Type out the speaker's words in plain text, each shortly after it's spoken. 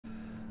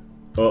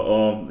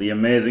Uh-oh, the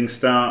amazing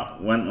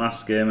start went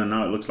last game and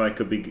now it looks like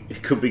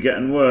it could be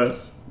getting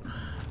worse.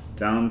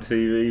 Down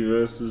TV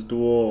versus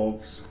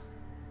Dwarfs.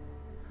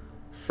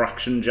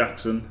 Fraction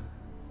Jackson.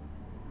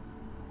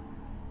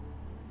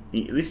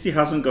 At least he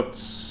hasn't got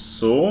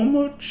so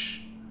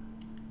much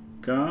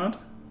guard.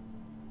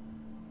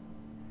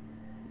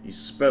 He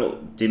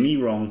spelled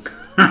Dimmy wrong.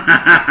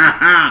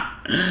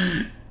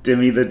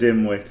 Dimmy the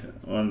dimwit.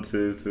 1,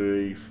 2,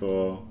 3,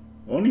 4.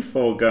 Only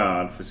 4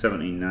 guard for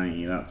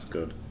 1790. That's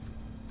good.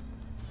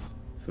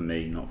 For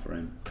me, not for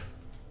him.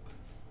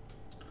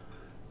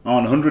 Oh,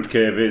 and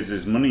 100k of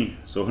his money.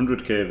 So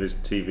 100k of his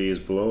TV is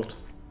bloat.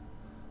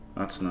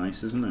 That's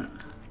nice, isn't it?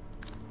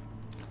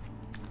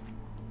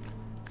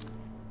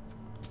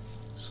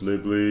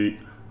 Slibly.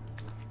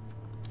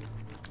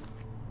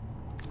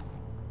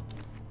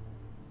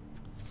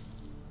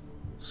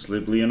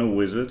 Slibly and a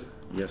wizard.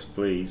 Yes,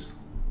 please.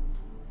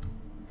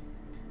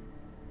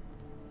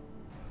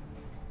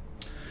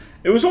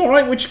 It was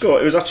alright, which score?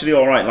 It was actually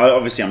alright. Like,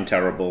 obviously I'm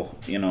terrible,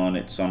 you know, and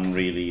it's on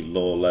really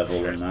low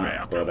level and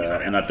that, but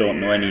and I don't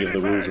know any of the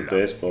rules of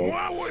baseball.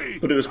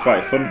 But it was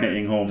quite fun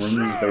hitting home runs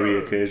very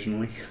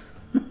occasionally.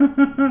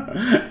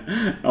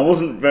 I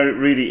wasn't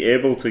really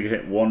able to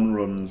hit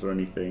 1-runs or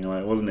anything.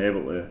 Like, I wasn't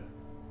able to.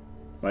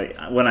 Like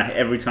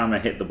every time I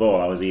hit the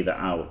ball, I was either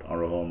out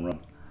or a home run.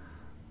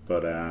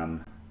 But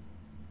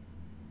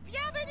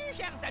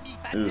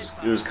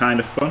it was kind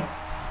of fun.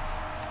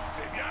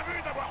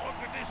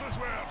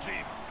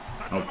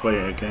 I'll play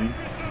it again.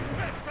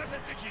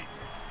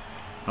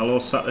 Hello,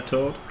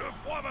 Sattertoad.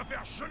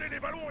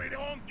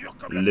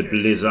 Le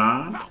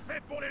Blizzard.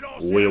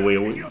 Oui.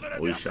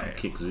 We shall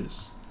kick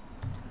this.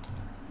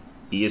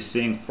 He is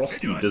saying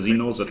Frosty. Does he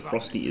know that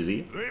Frosty is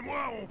here?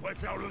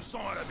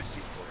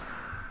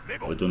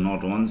 We do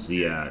not want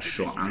the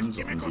short hands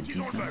on the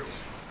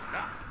defense.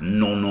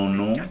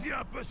 No.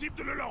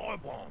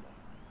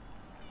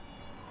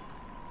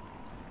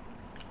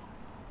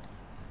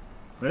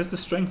 Where's the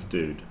strength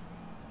dude?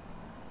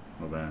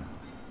 Oh, there.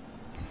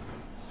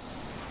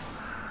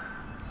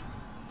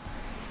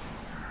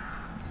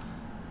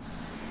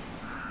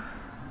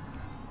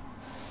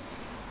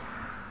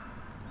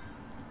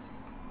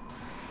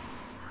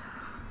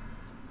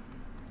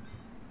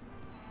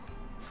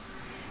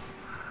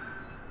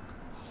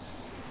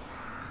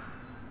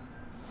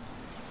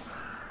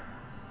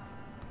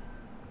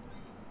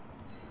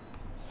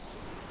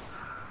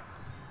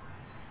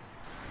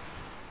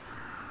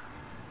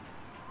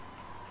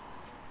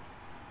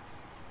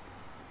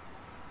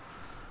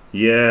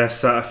 Yeah,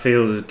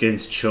 Satterfield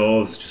against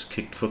Charles just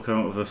kicked fuck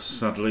out of us,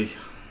 sadly.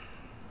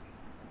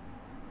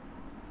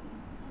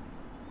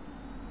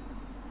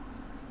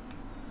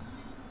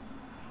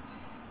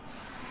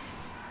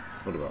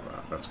 What about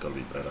that? That's got to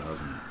be better,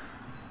 hasn't it?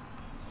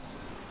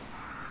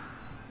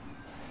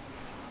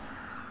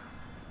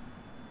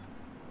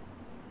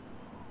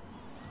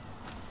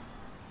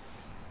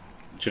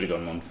 Should have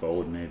gone one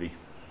forward, maybe.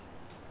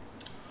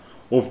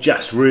 I've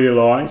just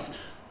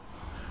realised.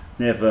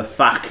 Never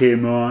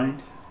fucking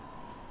mind.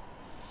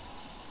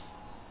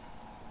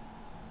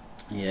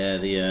 Yeah,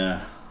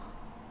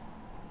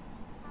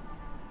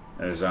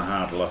 there's a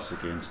hard loss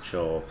against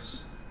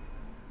Dwarfs.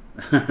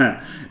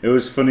 It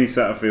was funny,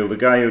 Satterfield. The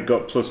guy who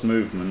got plus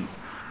movement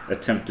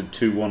attempted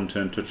 2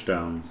 one-turn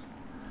touchdowns,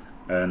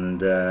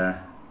 and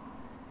not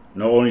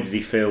only did he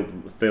fail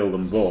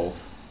them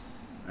both,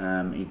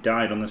 he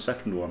died on the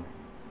second one.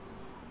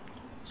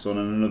 So on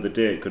another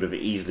day, it could have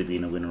easily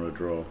been a win or a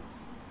draw,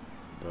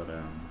 but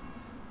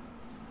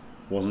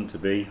wasn't to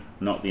be.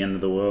 Not the end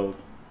of the world.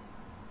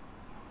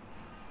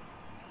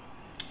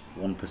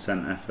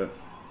 1% effort.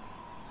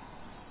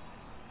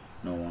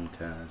 No one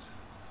cares.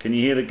 Can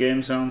you hear the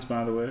game sounds,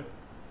 by the way?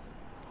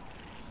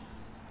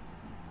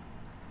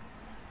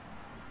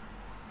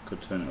 Could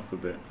turn it up a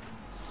bit.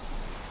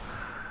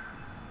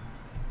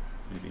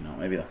 Maybe not.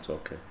 Maybe that's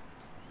okay.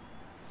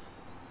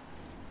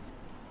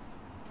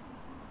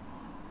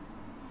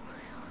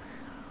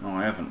 Oh,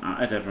 I haven't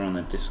added everyone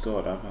on the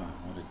Discord, have I?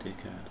 What a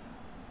dickhead.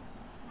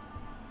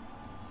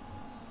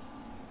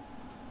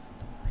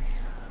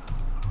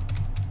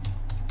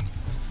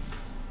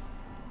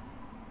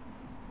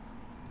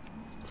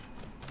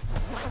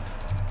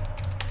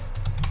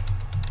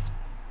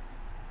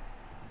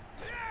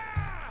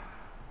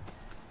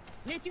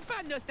 N'es-tu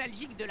pas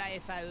nostalgique de la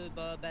FAE,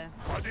 Bob?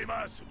 Pas des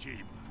masses,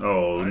 Jim.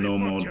 Oh, no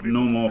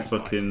more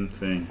fucking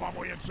thing. Pas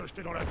moyen de se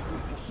jeter dans la foule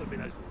pour semer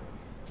la zone.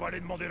 Fallait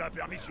demander la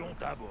permission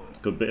d'abord.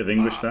 Good bit of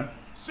English there.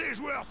 Ces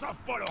joueurs savent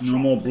pas leur No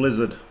more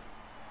Blizzard.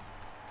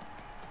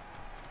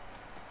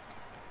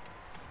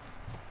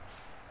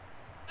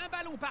 Un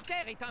ballon par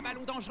terre est un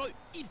ballon dangereux.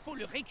 Il faut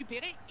le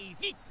récupérer et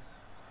vite.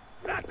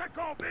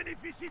 L'attaquant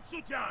bénéficie de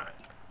soutien.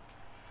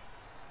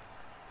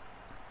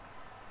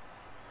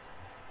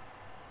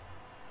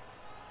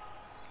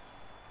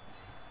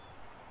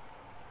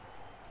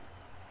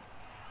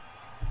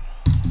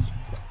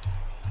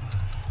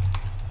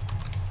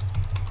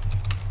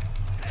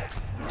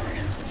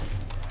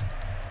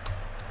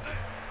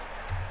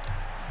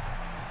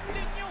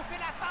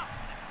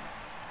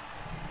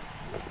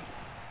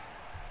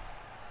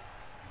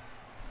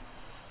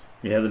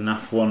 Yeah, the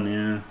NAF one,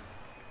 yeah.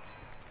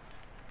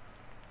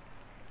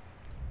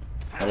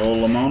 Hello,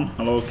 Lamont.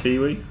 Hello,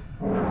 Kiwi.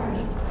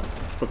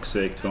 Fuck's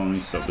sake, Tony,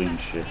 stop being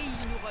shit. Et il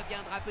nous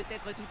reviendra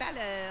peut-être tout à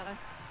l'heure.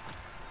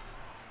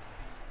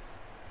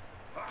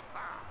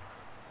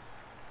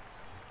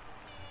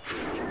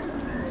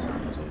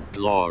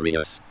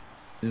 Glorious.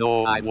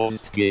 No, I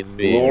won't give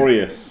in.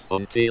 Glorious.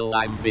 Until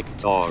I'm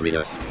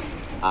victorious.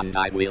 And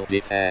I will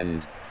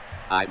defend.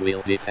 I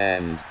will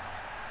defend.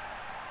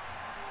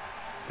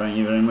 Thank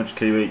you very much,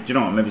 Kiwi. Do you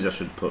know what? Maybe I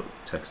should put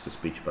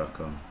text-to-speech back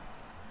on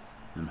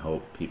and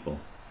hope people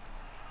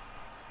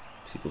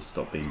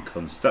stop being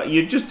cunts. That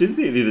you just did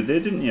it the other day,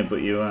 didn't you?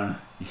 But you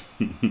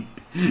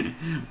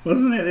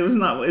wasn't it? Isn't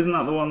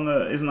that the one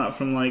that isn't that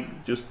from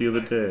like just the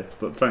other day?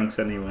 But thanks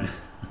anyway.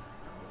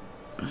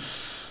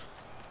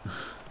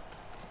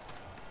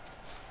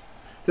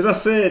 Did I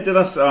say?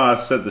 Oh, I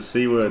said the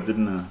C word,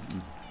 didn't I?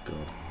 Oh,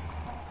 God.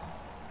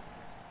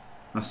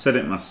 I said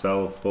it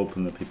myself,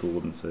 hoping that people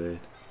wouldn't say it.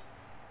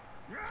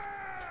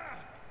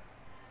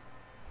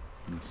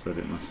 I said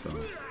it myself.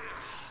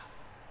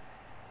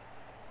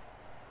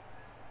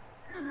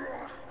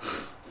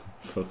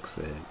 Fuck's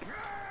sake.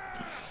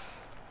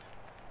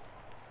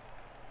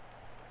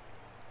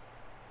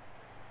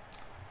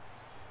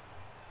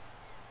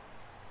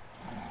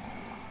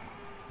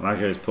 Like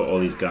he's put all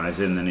these guys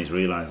in, then he's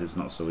realised it's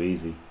not so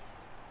easy.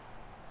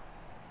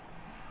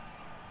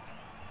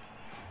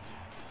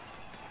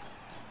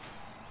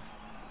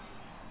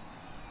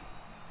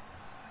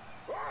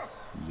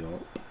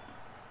 Yup.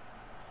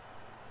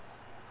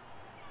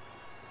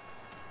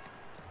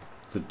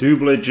 The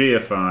double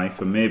GFI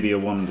for maybe a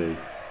 1D.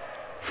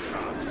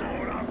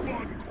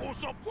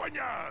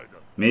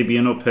 Maybe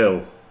an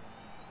uphill.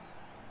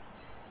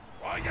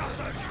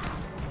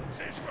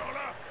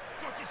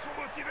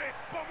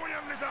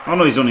 Oh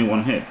no, he's only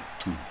one hit.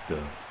 Oh,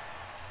 derp.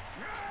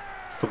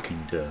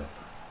 Fucking derp.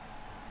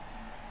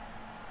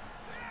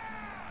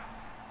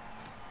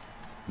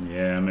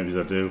 Yeah, maybe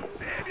I do.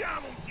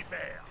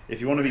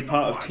 If you want to be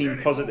part of Team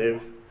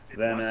Positive,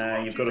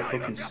 then you've got to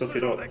fucking suck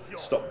it up.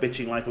 Stop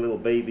bitching like a little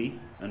baby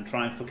and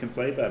try and fucking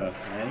play better,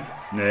 eh?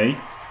 Nay.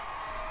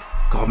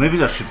 God,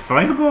 maybe I should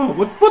fireball.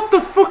 What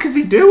the fuck is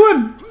he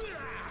doing?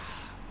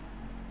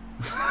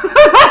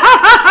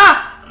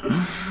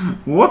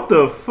 What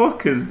the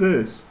fuck is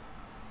this?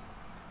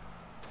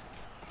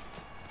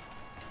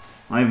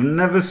 I've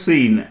never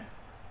seen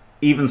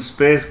even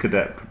Space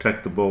Cadet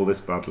protect the ball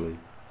this badly.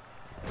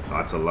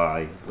 That's a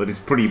lie, but it's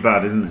pretty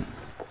bad, isn't it?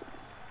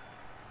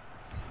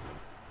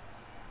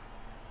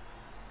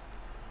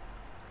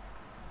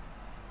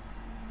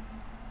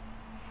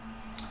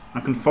 I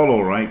can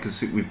follow, right?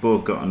 Because we've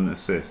both got an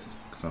assist.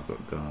 Because I've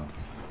got guard.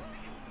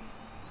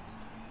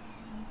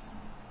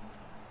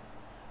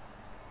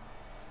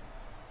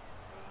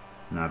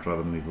 Now I'd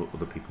rather move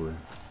other people in.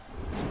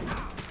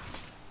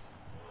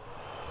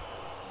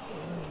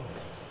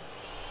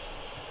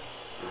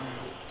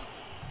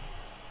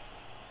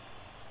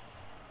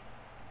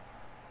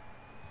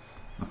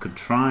 I could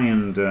try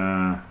and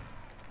that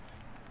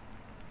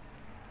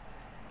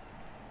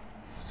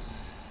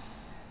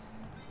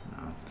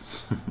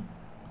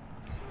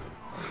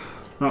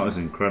was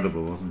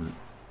incredible, wasn't it?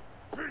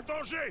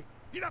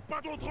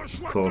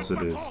 Of course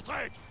it is.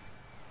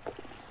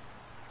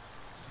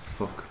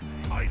 Fuck me.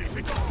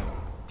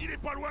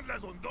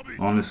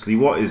 Honestly,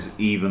 what is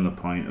even the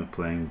point of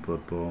playing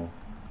Blood Bowl?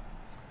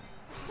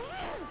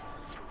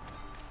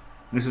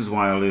 This is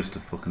why I lose to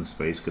fucking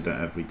Space Cadet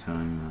every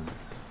time, man.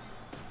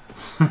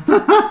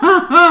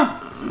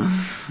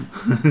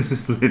 This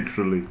is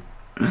literally...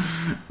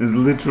 There's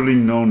literally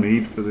no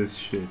need for this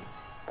shit.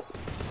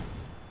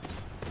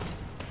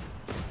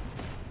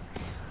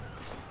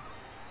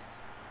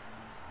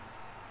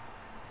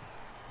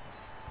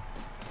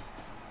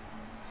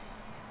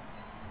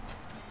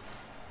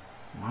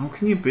 How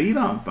can you be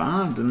that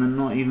bad and then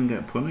not even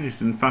get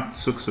punished? In fact,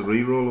 sucks a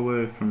reroll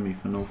away from me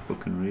for no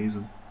fucking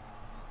reason.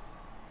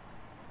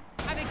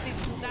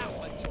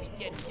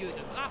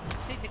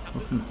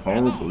 Fucking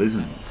horrible,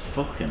 isn't it?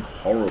 Fucking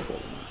horrible,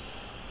 man.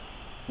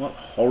 What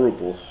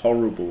horrible,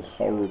 horrible,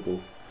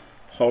 horrible,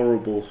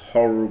 horrible,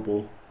 horrible,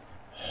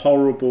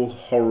 horrible,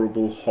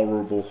 horrible,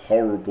 horrible,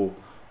 horrible,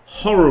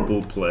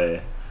 horrible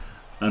play.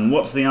 And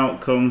what's the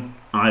outcome?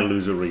 I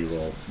lose a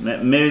reroll.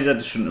 Maybe I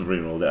shouldn't have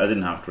rerolled it. I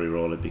didn't have to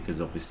reroll it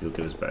because obviously it'll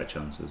give us better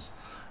chances.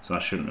 So I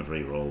shouldn't have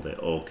rerolled it.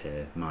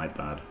 Okay, my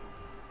bad.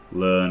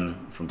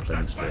 Learn from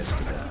playing Space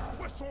Cadet.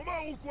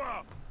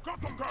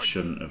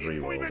 Shouldn't have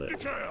rerolled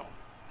it.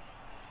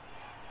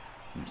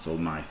 It's all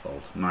my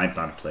fault. My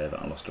bad play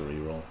that I lost a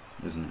reroll,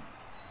 isn't it?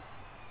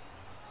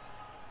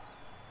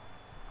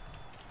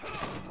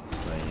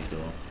 There you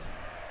go.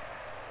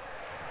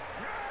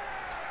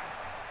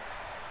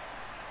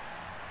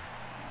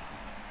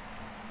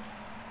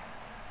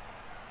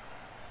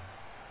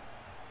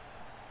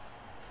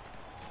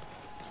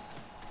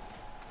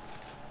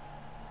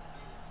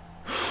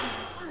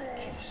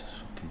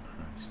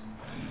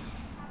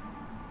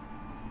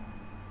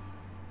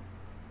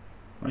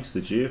 Likes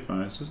the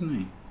GFIs, doesn't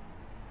he?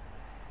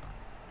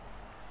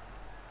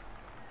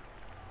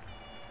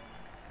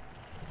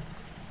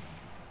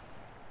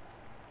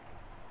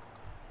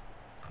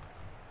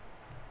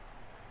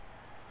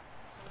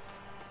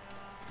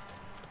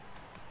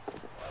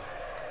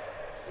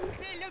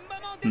 C'est le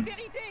moment de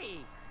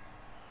vérité.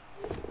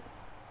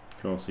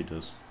 Of course he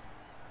does.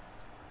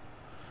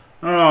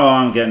 Oh,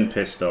 I'm getting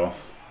pissed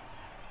off.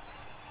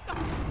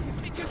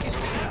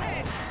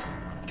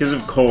 Because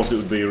of course it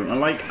would be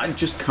like I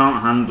just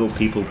can't handle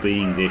people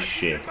being this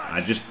shit.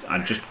 I just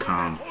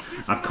can't.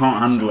 I can't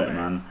handle it,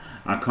 man.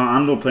 I can't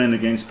handle playing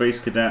against Space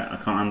Cadet. I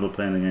can't handle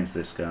playing against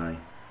this guy.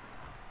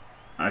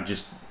 I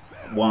just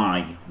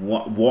why?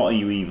 What are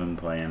you even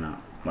playing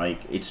at?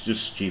 Like it's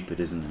just stupid,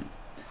 isn't it?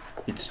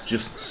 It's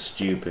just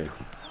stupid.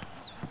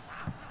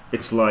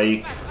 It's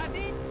like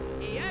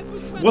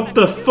what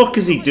the fuck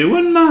is he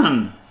doing,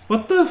 man?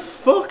 What the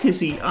fuck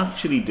is he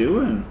actually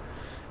doing?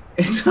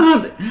 It's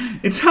hard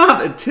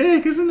to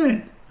take, isn't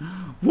it?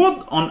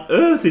 What on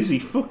earth is he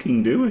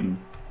fucking doing?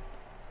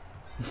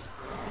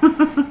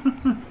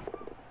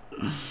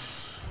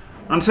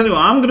 I'll tell you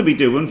what I'm gonna be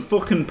doing,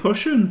 fucking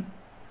pushing.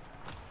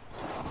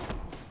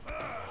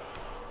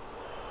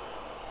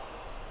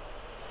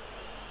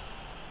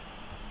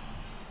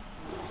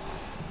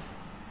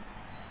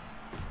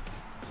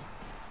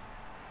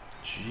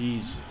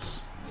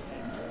 Jesus.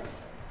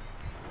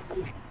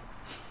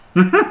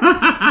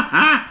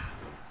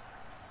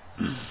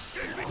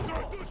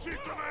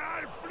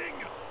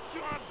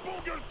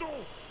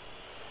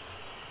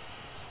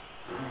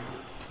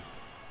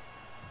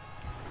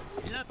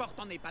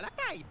 L'important n'est pas la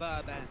taille,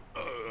 Bob.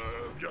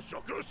 Bien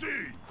sûr que si.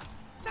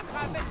 Ça me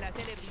rappelle la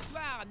célèbre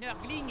histoire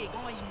Nurgling et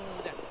Grand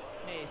Immonde.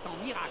 Mais sans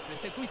miracle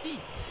ce coup-ci.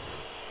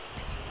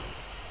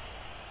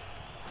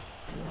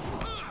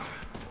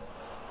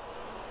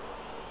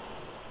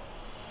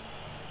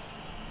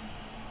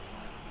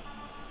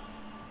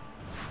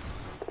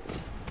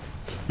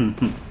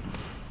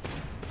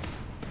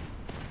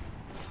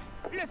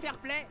 Le fair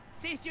play,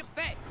 c'est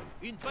surfait.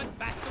 Une bonne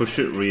baston. Push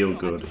it real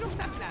good. Toujours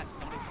sa place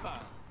dans le sport.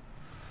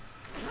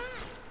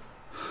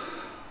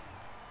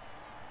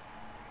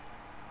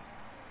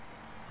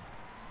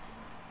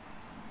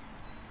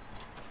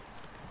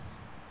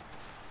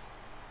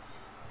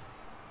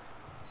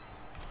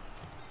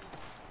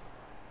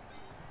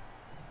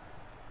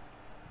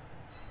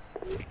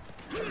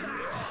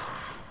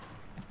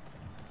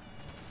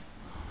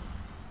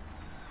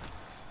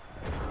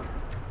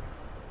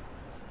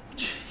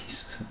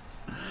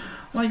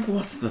 Like,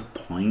 what's the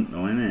point,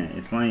 though, innit?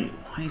 It's like,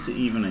 why is it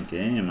even a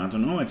game? I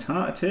don't know. It's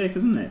hard to take,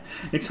 isn't it?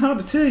 It's hard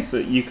to take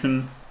that you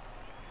can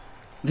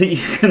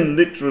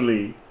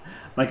literally,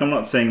 like, I'm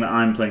not saying that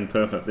I'm playing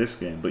perfect this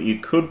game, but you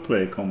could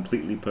play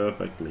completely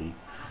perfectly,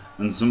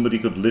 and somebody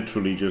could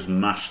literally just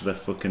mash their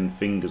fucking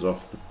fingers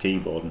off the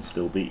keyboard and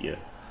still beat you.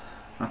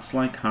 That's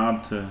like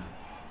hard to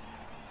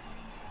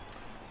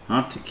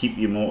keep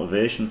your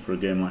motivation for a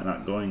game like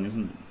that going,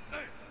 isn't it?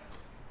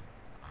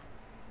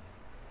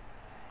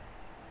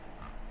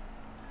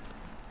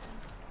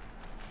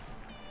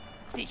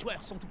 Ces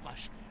joueurs sont tout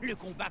proches. Le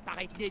combat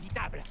paraît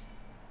inévitable.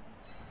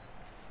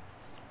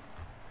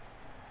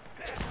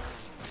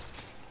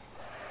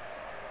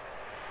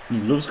 He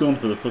loves going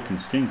for the fucking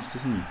skinks,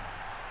 doesn't he?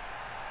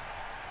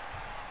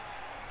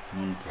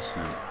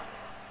 1%.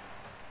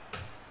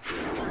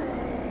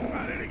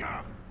 Allez les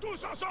gars,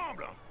 tous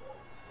ensemble.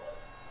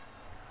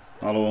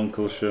 Hello,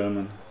 Uncle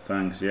Sherman.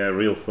 Thanks. Yeah,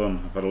 real fun.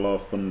 I've had a lot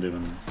of fun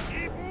doing this.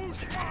 Il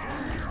bouge pas.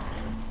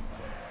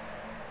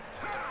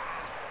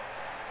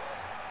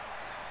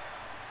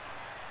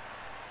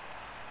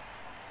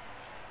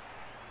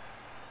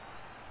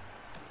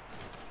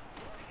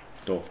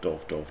 Dolph,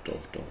 Dolph, Dolph,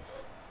 Dolph,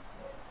 Dolph.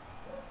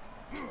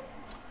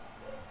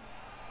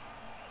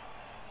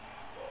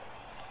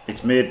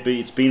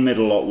 It's been made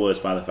a lot worse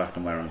by the fact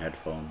I'm wearing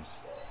headphones.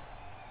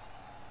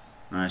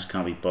 I just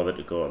can't be bothered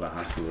to go at the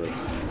hassle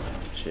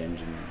of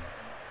changing them.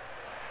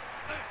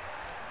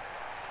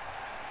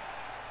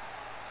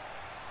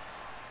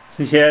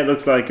 Yeah, it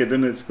looks like it,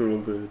 doesn't it,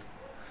 Squirrel Dude?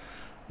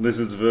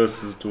 Lizards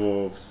versus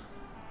Dwarves.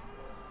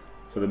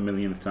 For the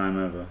millionth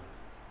time ever.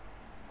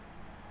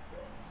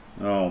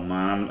 Oh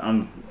man,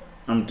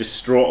 I'm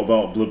distraught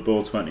about Blood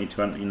Bowl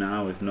 2020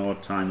 now with no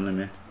time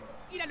limit.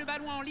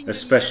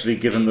 Especially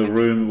given the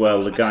room,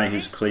 well, the guy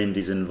who's claimed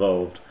he's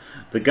involved.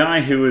 The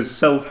guy who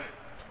is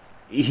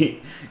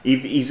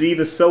he's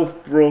either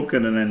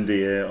self-broken an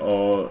NDA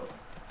or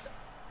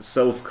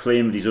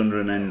self-claimed he's under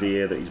an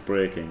NDA that he's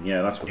breaking.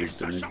 Yeah, that's what he's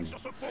done, isn't he?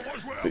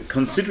 But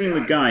considering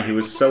the guy who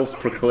has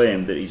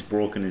self-proclaimed that he's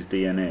broken his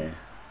NDA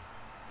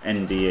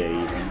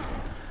even.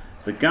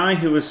 The guy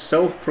who has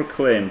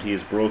self-proclaimed he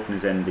has broken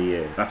his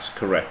NDA. That's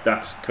correct.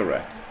 That's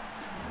correct.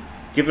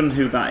 Given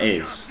who that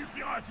is,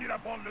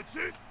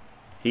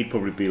 he'd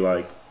probably be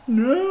like,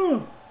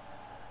 no,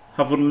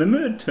 have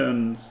unlimited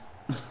turns.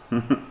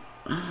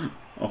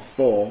 Or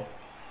 4.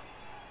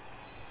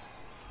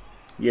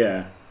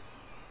 Yeah.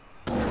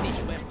 Oh,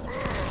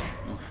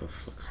 for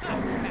fuck's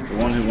sake. The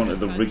one who wanted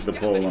to rig the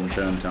ball on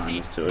turn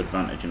times to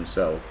advantage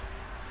himself.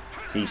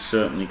 He's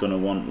certainly going to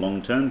want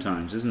long turn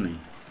times, isn't he?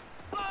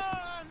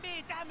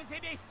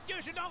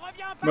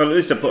 Well, at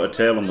least I put a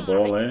tail on the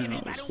ball, eh?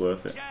 That was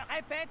worth it.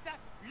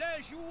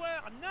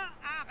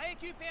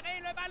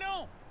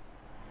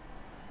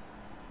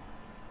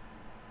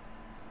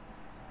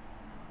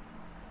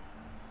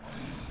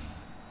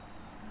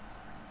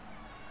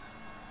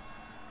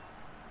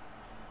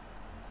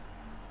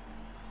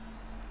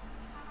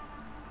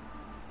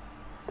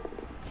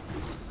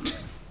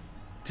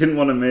 Didn't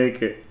want to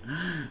make it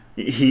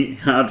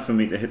hard for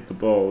me to hit the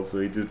ball, so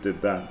he just did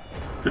that.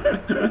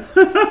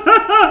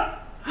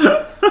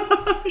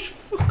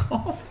 Fuck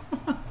off,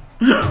 man.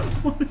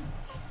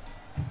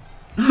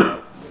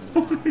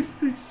 What is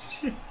this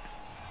shit?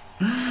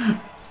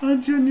 I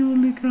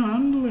genuinely can't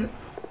handle it.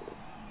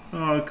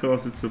 Oh, of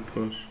course it's a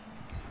push.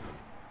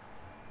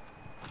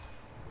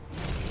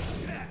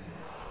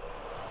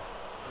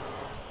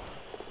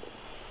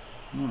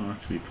 Oh, I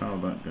actually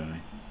powered that guy.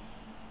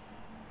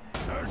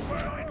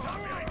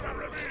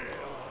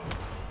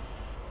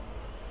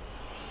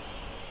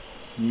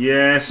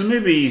 Yeah, so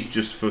maybe he's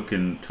just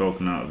fucking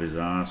talking out of his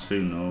ass.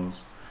 Who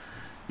knows?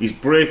 He's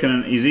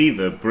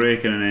either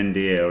breaking an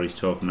NDA or he's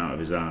talking out of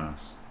his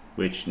ass,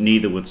 which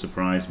neither would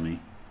surprise me,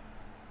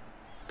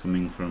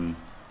 coming from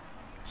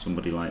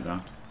somebody like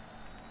that.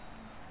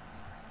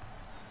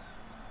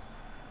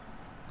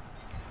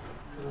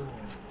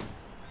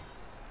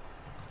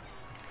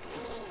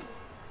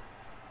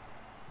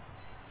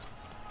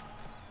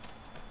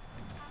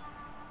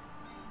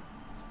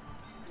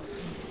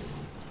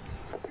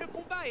 Le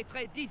combat est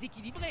très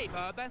déséquilibré,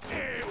 Bob.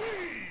 Eh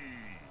oui!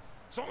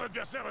 Son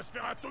adversaire va se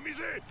faire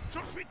atomiser!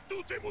 J'en suis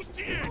tout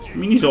émoustillé! I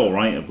mean, he's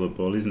alright at Blood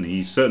Bowl, isn't he?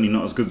 He's certainly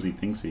not as good as he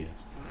thinks he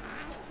is.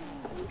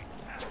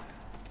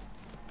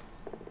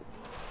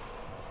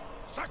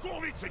 Ça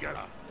court vite, ces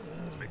gars-là!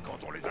 Mais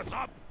quand on les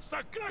attrape,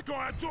 ça claque en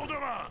un tour de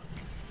main!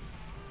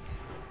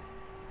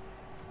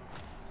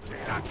 C'est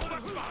là qu'on va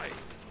se barrer!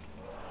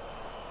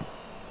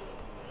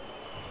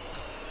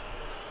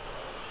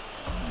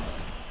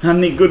 Had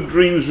any good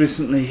dreams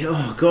recently?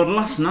 Oh god,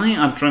 last night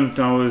I dreamt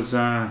I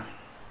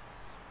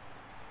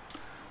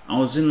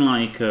was in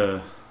like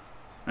a...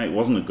 It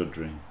wasn't a good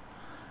dream.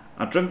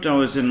 I dreamt I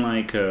was in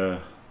like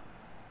a...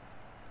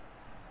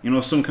 You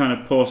know, some kind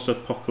of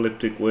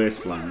post-apocalyptic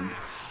wasteland.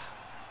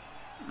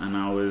 And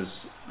I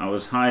was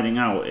hiding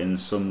out in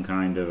some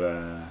kind of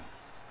a...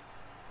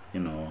 You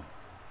know...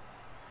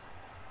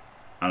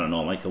 I don't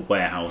know, like a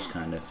warehouse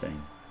kind of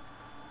thing.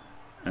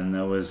 And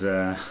there was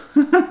a...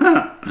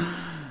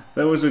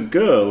 There was a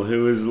girl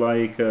who was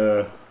like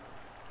a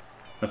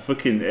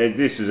fucking...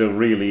 This is a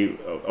really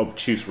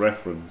obtuse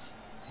reference,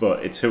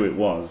 but it's who it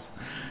was.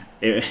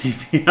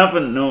 If you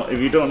don't know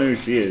who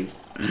she is,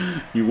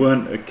 you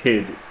weren't a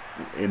kid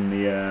in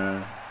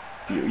the...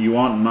 You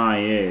aren't my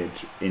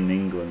age in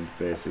England,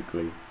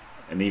 basically.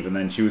 And even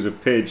then, she was a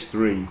page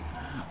 3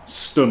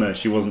 stunner.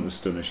 She wasn't a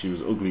stunner, she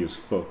was ugly as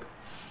fuck.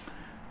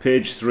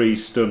 Page 3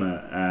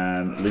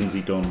 stunner,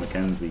 Lindsay Dawn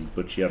Mackenzie,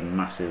 but she had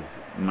massive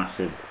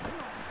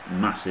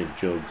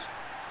jugs,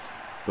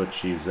 but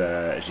she was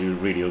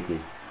really ugly,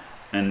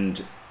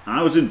 and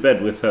I was in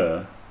bed with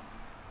her,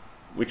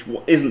 which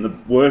isn't the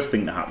worst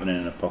thing to happen in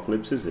an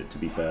apocalypse, is it, to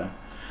be fair?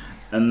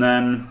 And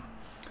then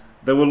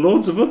there were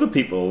loads of other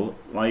people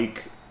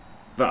like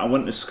that I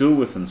went to school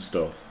with and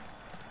stuff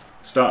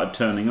started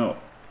turning up,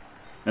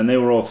 and they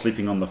were all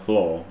sleeping on the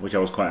floor, which I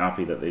was quite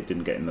happy that they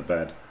didn't get in the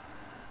bed.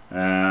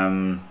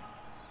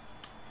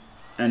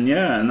 And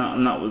yeah, and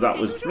that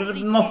was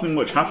nothing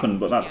much happened,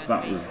 but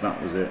that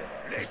was it.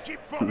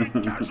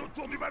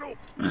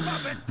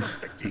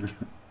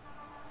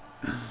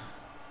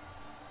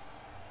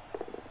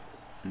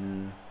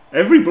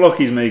 Every block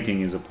he's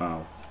making is a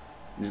POW.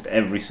 Just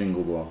every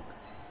single block.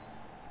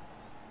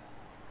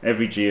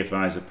 Every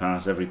GFI is a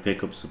pass, every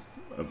pickup's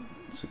a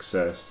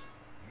success.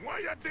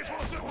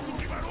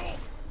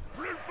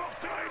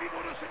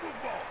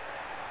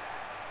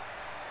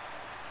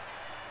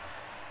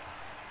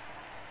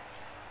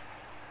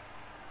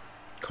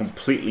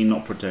 Completely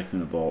not protecting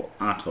the ball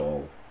at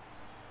all.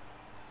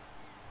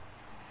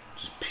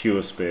 Just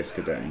pure space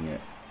cadetting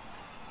it.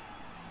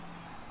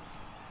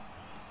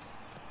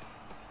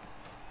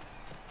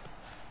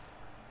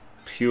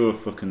 Pure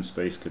fucking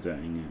space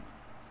cadetting it.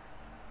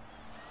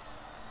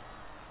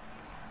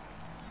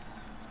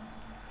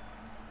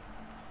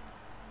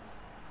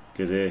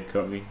 G'day,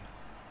 Cocky.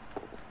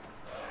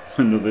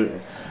 Another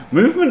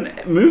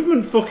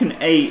movement fucking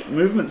 8,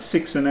 movement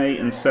 6 and 8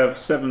 and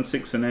 7,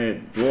 6 and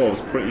 8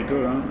 dwarves pretty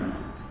good, aren't they?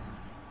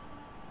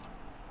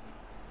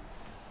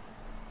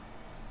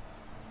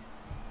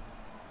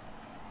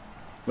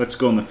 Let's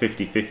go on the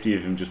 50-50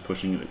 of him just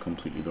pushing it at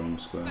completely the wrong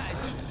square.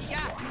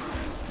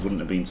 Wouldn't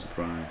have been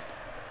surprised.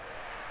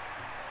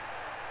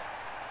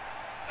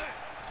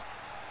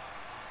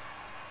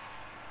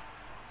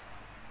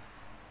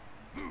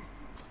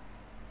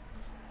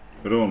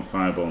 If I don't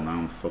fireball now,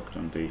 I'm fucked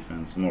on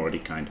defense. I'm already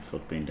kind of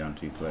fucked being down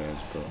 2 players,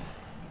 but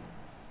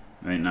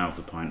I think now's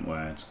the point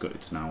where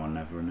it's now or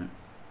never, isn't it?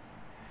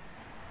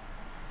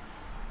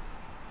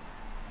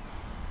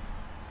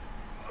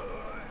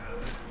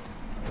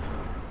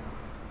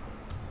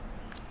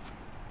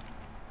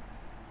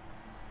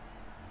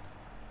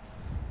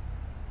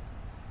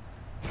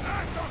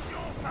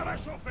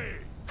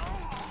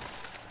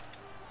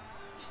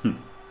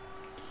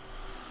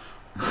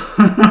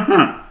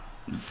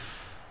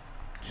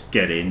 Just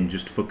get in,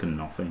 just fucking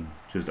nothing.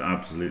 Just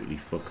absolutely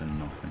fucking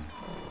nothing.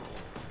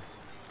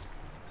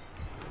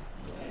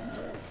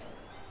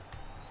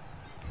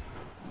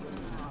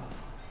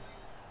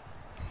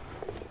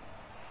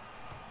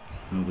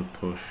 Another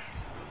push.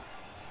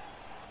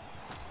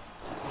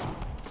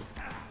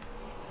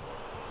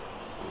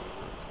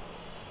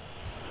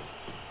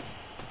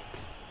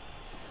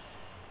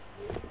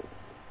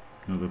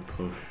 Another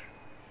push.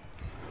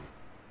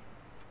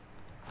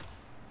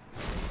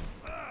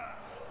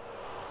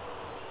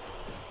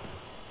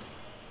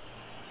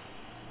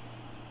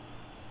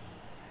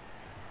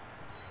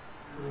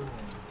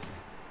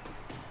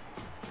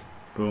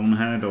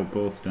 Bonehead or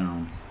both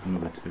down?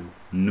 Another two.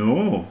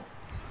 No!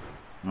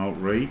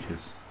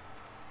 Outrageous.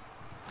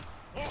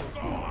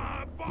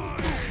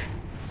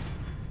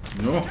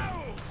 No!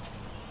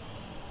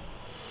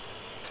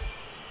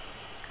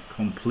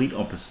 Complete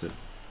opposite.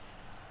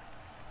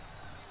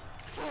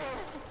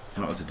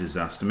 That was a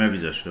disaster.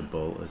 Maybe I should have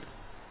bolted.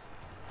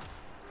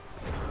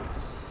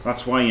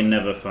 That's why you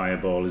never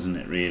fireball, isn't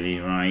it, really?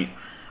 Right?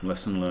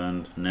 Lesson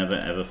learned. Never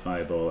ever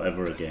fireball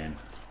ever again.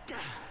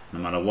 No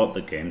matter what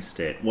the game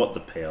state, what the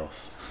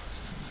payoff.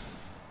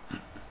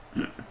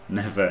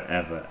 Never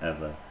ever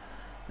ever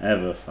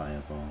ever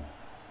fireball.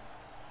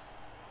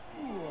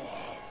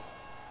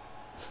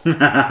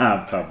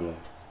 Pablo.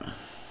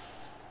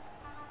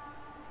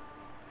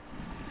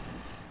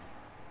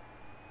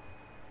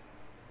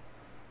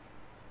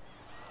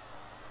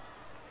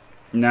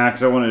 Nah,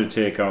 because I wanted to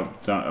take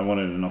out. I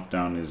wanted to knock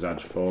down his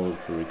edge forward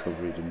for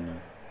recovery, didn't I?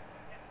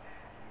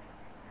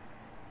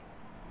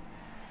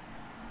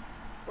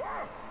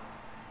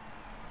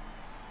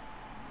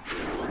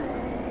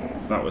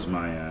 That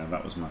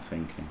was my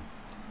thinking.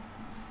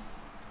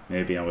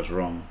 Maybe I was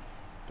wrong,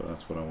 but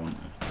that's what I wanted.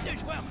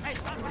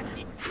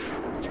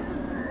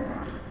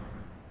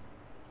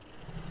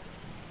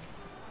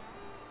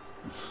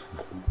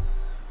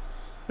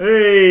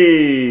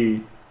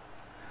 Hey!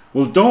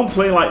 Well, don't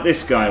play like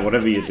this guy,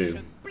 whatever you do.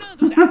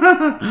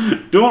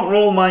 Don't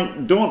roll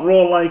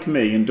like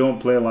me, and don't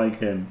play like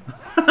him.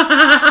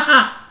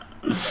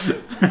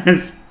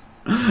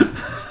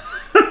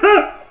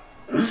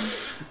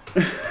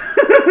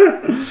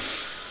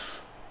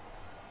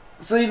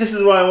 See, this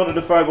is why I wanted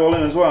to fireball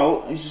him as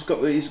well. He's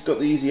got the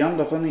easy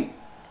handoff, hasn't he?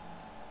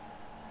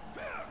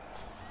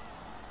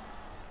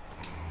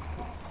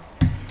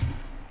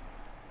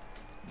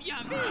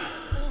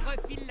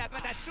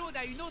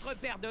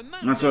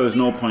 That's why there's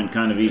no point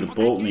kind of either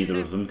bolting either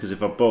of them, because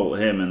if I bolt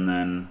him and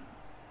then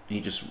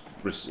he just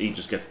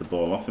gets the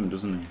ball off him,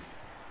 doesn't he?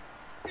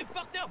 Le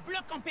porteur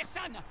bloque en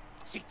personne.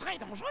 C'est très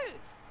dangereux.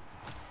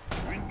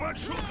 Une bonne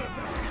chose de faire.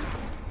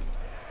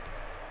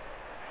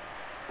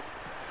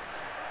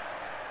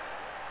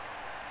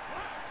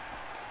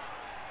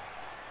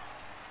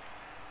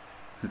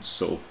 It's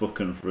so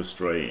fucking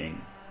frustrating.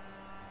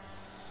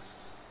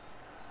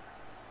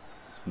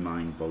 It's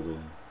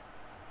mind-boggling.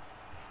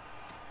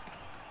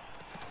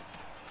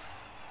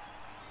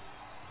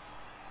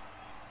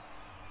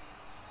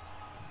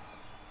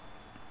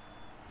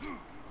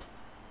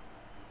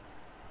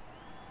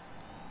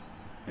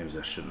 Maybe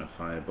I shouldn't have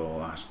fireball.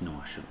 No, I shouldn't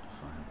have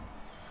fireball.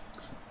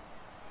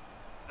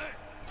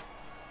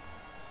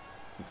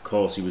 Of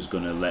course he was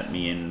going to let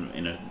me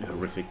in a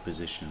horrific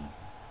position.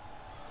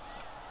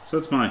 So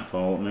it's my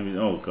fault. Maybe.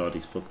 Oh god,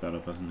 he's fucked that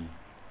up, hasn't he?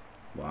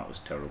 Wow, that was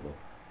terrible.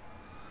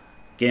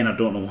 Again, I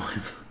don't know why.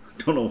 I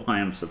don't know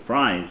why I'm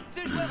surprised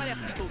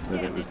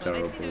that it was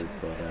terrible,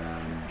 but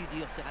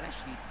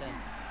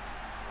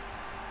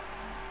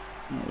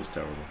that was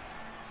terrible.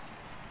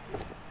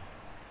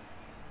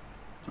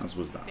 As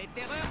was that.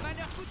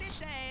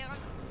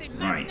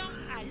 Right.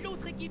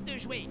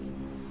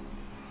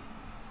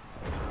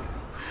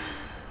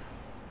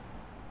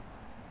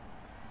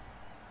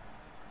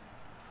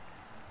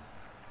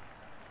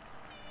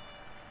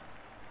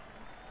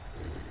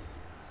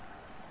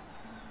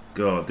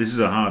 God, this is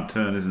a hard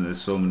turn, isn't it?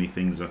 There's so many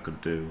things I could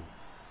do.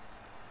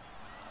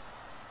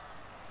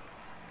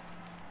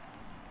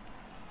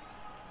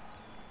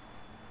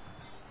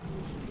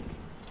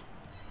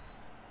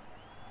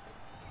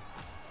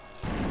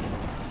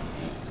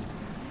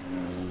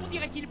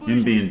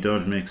 Him being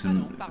dodge makes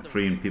him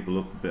freeing people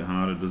up a bit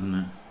harder, doesn't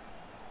it?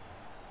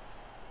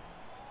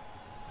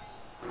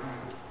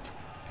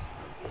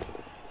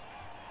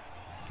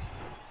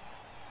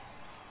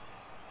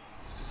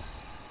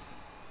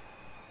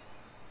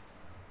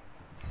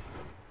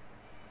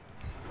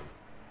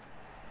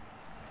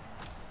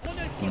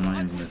 What am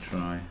I going to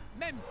try?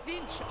 Même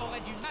Finch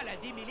aurait du mal à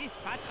démêler ce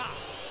patra.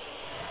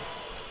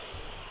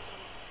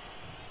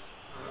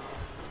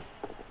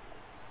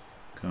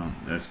 I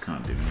just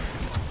can't do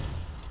anything.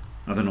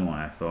 I don't know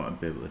why I thought I'd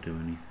be able to do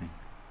anything.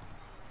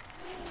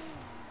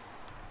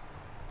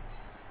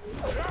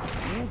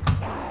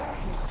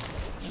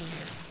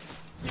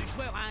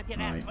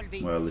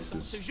 Right, well this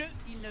is...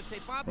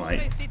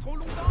 Right,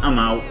 I'm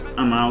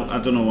out. I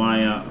don't know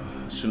why I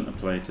shouldn't have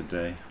played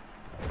today.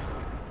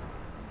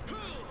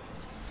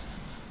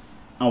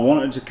 I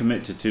wanted to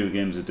commit to 2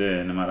 games a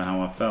day no matter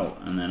how I felt,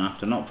 and then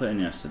after not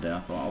playing yesterday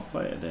I thought I'll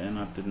play it today, and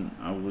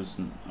I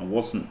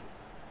wasn't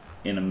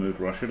in a mood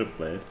where I should have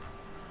played.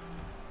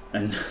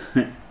 And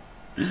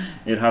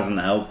it hasn't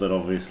helped that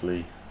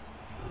obviously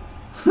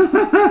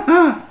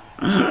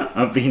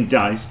I've been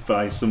diced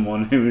by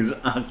someone who is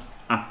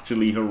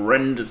actually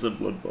horrendous at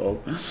Blood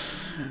Bowl.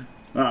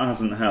 That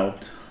hasn't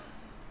helped.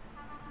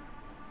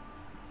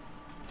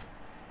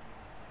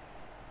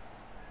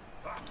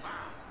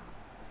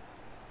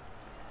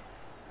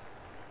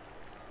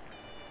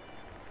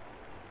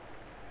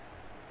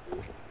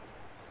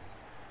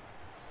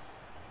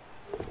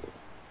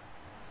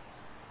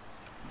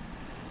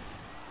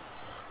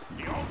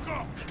 Et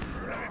encore,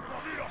 vous l'avez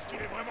pas vu lorsqu'il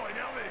est vraiment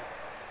énervé.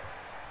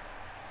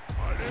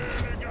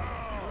 Allez les gars,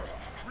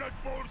 Blood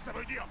Bowl ça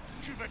veut dire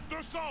tu mets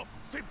 200,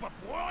 c'est pas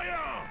pour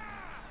rien.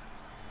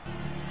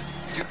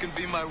 You can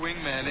be my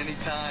wingman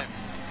anytime.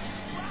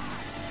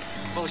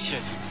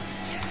 Bullshit.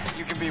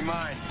 You can be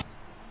mine.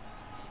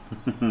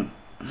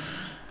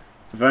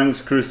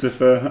 Thanks,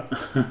 Crucifer.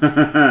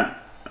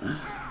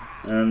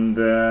 And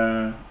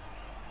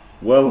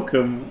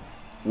welcome,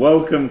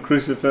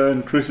 Crucifer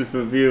and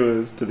Crucifer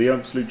viewers, to the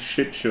absolute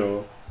shit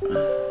show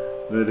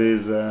that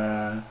is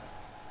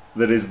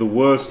the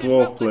worst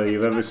dwarf play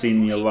you've ever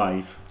seen in your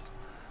life.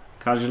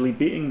 Casually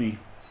beating me.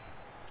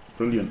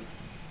 Brilliant.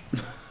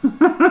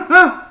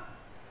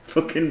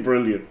 Fucking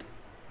brilliant.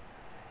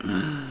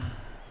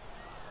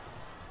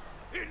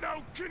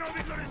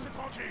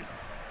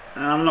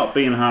 I'm not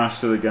being harsh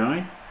to the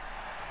guy.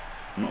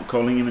 I'm not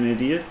calling him an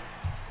idiot.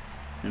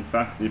 In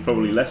fact, you're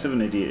probably less of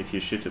an idiot if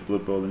you're shit at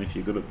Blood Bowl than if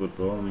you're good at Blood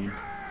Bowl. I mean,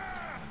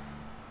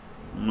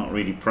 I'm not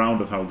really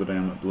proud of how good I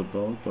am at Blood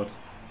Bowl, but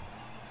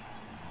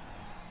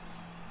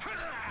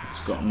it's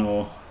got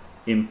no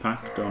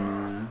impact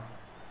on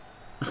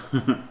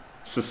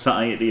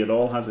society at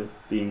all, has it?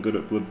 Being good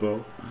at Blood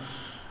Bowl.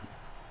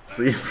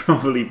 So you're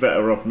probably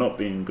better off not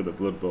being good at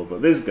Blood Bowl.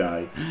 But this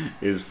guy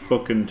is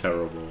fucking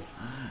terrible,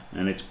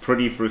 and it's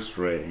pretty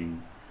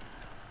frustrating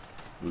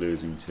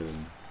losing to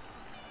him.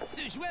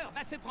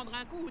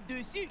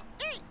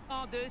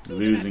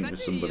 Losing to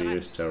somebody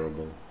this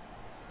terrible.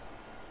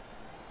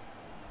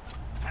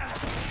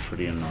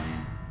 Pretty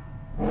annoying.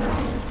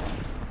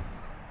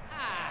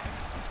 Ah,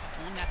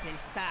 on appelle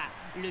ça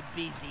le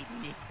baiser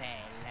des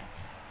Néphèles.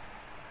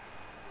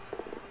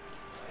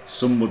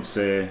 Some would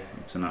say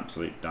it's an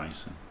absolute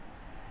Dyson.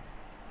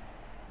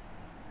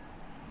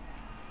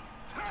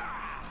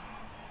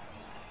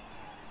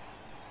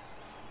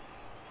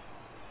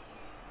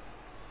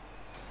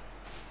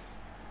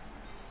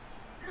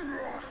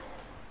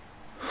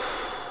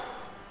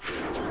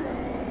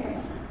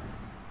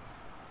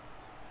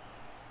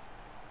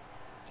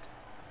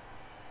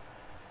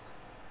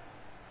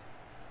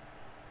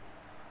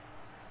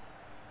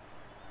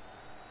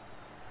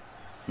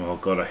 Oh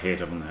god, I hate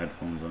having the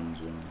headphones on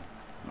as well.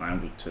 I'm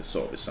going to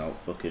sort this out.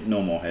 Fuck it.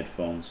 No more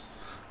headphones.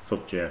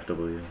 Fuck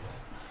JFW.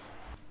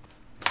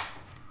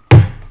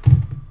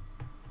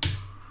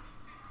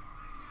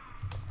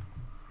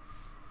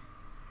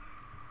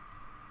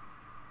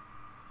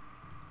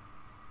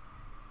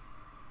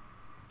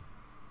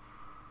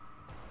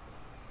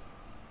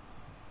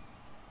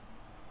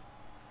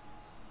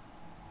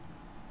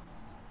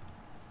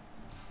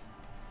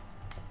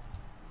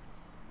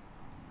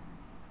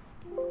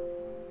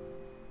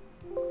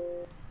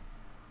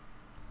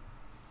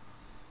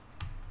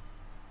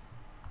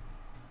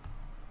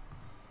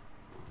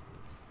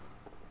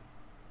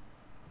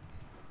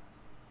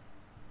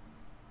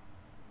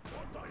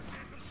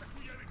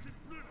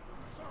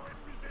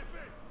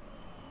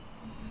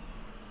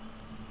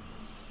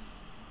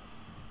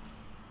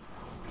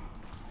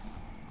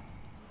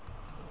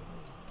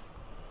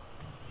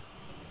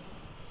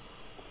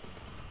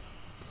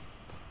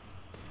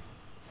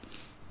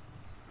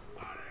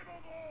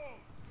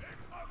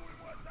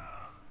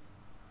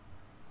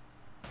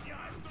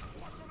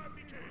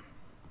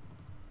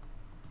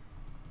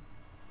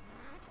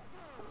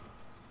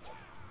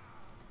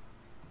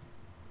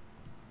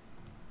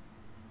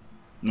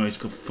 No, he's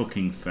got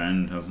fucking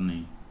fend, hasn't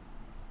he?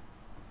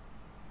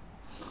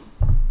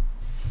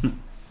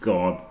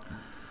 God.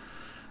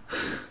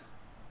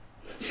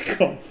 He's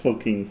got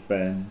fucking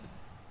fend.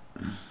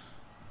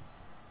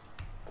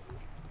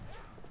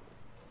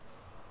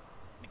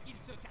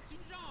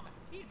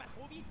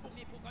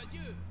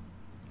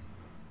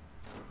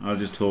 I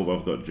just hope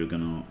I've got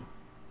Juggernaut.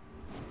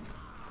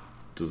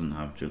 Doesn't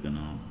have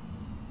Juggernaut.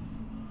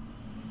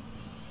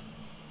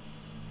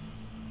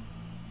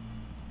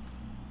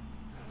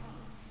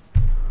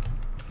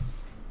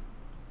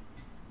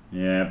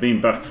 Yeah, been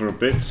back for a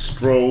bit,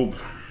 strobe,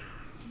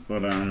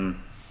 but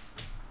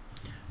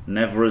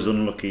never as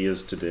unlucky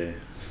as today.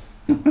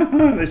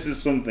 This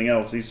is something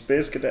else. He's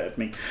Space Cadet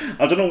me.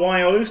 I don't know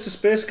why I lose to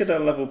Space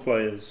Cadet level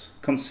players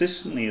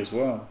consistently as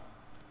well.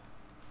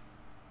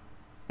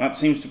 That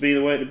seems to be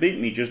the way to beat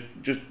me. Just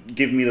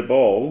give me the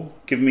ball,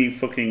 give me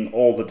fucking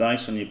all the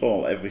dice on your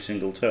ball every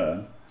single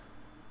turn,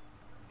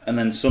 and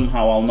then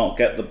somehow I'll not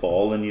get the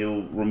ball and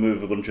you'll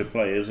remove a bunch of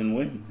players and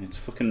win. It's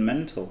fucking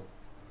mental.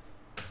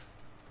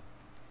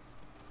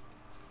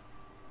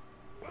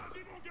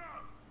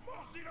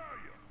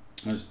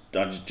 I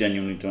just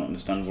genuinely don't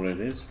understand what it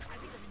is.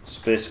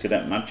 Space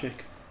Cadet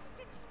magic.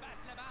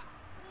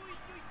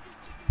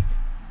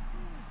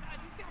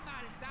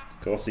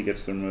 Of course he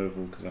gets the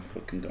removal because I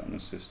fucking got an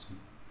assist.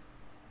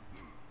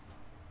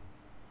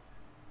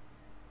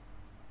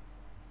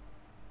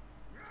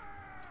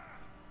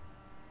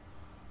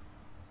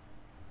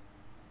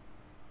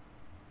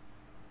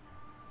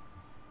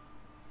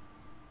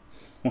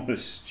 What a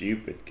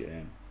stupid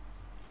game.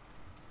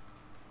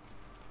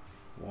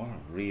 What a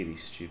really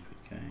stupid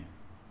game.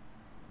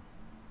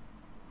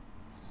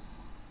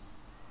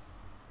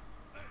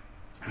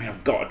 I mean,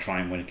 I've got to try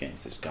and win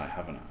against this guy,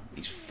 haven't I?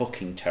 He's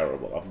fucking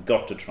terrible. I've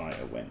got to try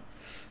to win.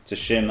 It's a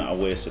shame that I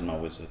wasted my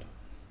wizard.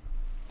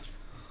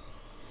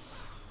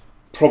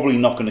 Probably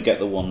not going to get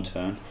the one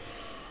turn.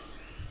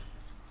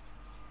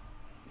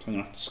 So I'm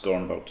going to have to score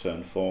on about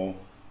turn 4.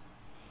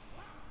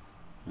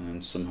 And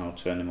then somehow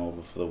turn him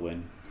over for the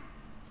win.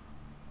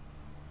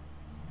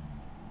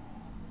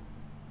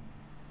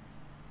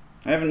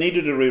 I haven't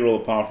needed a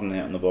reroll apart from the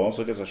hit on the ball,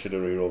 so I guess I should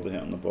have rerolled the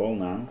hit on the ball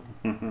now.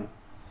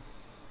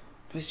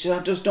 But it's just,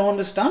 I just don't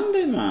understand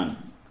it, man.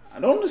 I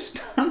don't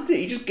understand it.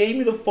 He just gave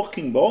me the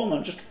fucking ball and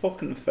I just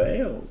fucking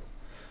failed.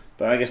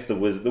 But I guess the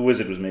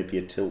wizard was maybe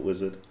a tilt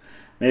wizard.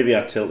 Maybe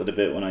I tilted a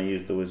bit when I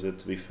used the wizard,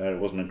 to be fair.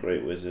 It wasn't a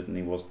great wizard and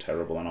he was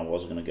terrible and I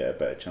was going to get a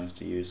better chance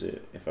to use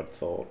it if I'd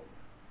thought.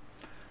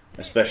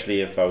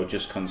 Especially if I would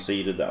just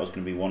conceded that I was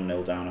going to be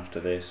 1-0 down after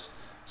this,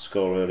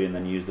 score early and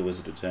then use the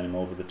wizard to turn him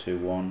over the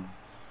 2-1.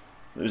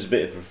 It was a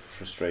bit of a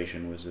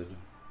frustration wizard,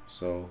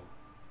 so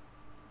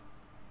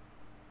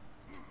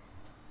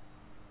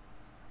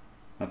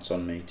that's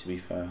on me, to be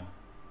fair.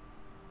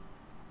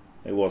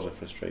 It was a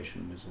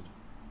frustration wizard.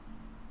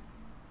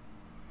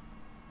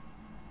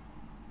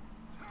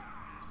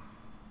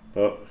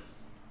 But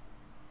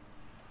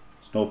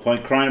there's no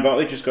point crying about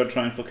it, just got to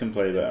try and fucking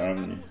play better,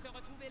 haven't you?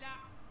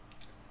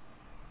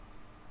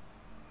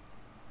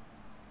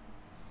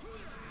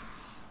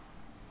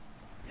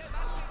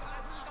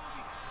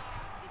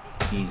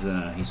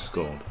 He's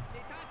scored.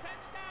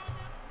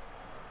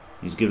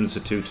 He's given us a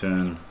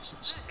 2-turn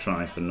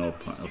try for no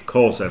point. Of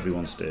course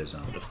everyone stays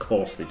out. Of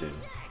course they do.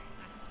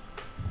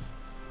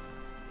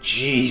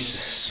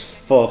 Jesus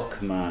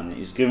fuck, man.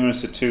 He's given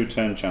us a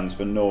 2-turn chance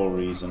for no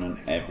reason and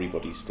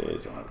everybody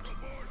stays out.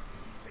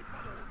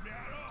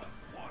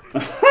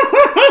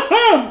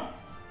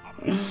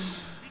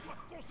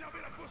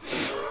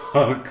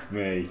 Fuck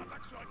me.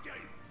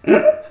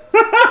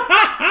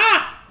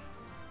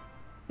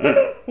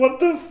 What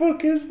the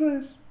fuck is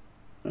this?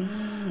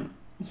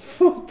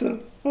 What the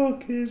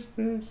fuck is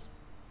this?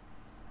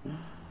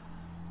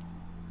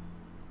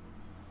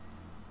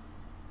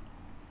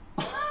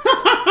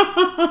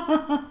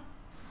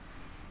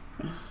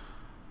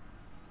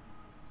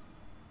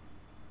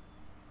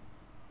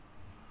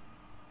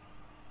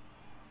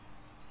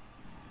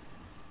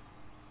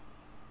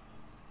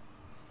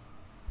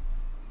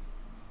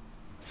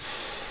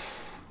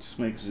 Just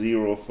makes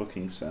zero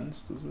fucking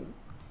sense, does it?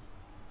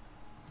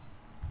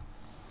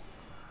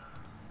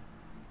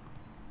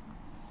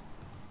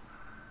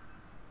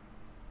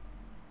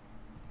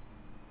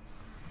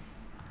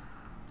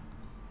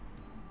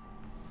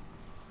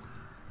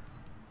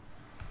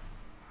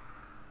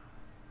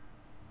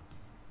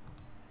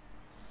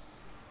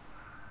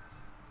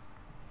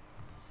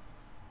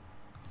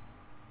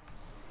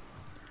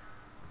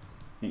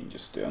 You can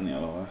just stay on the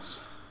LOS.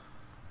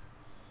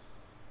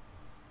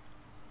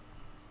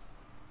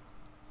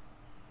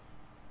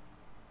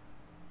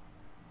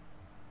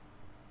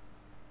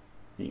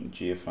 You can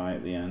GFI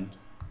at the end.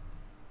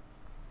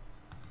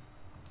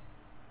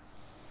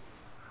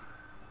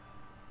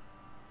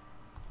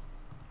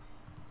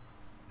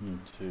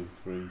 1, 2,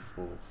 3,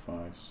 4,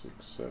 5,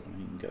 6, 7.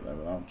 You can get there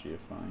without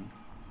GFIing.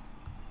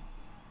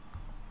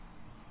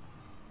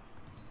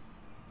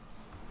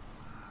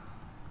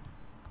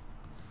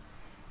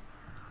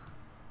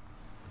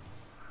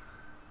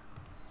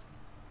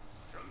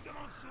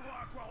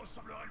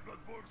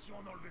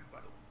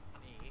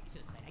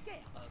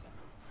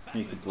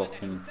 You could block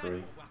him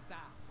 3.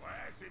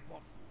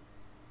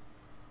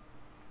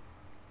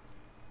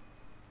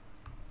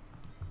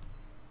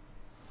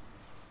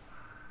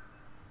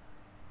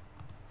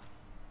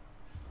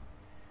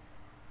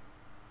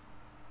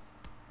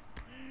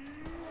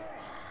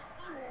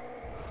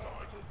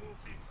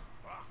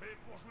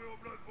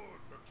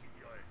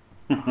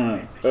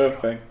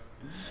 Perfect.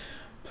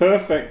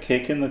 Perfect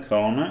kick in the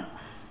corner.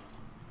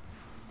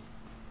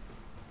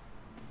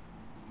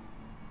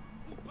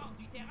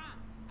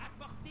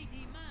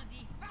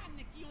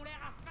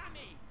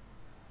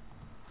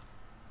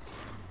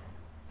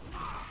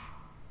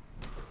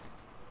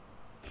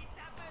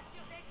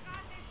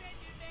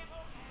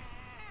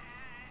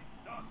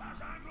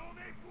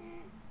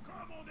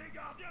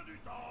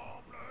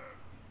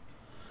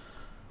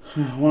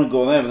 I want to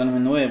go there, but then I'm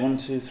in the way. 1,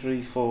 2,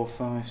 3, 4,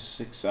 5,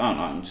 6. I don't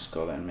know, I can just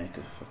go there and make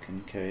a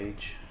fucking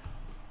cage.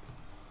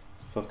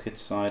 Fuck it,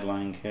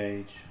 sideline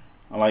cage.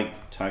 I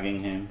like tagging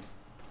him,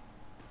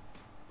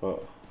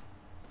 but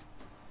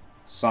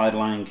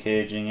sideline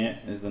caging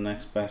it is the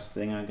next best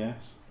thing, I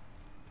guess.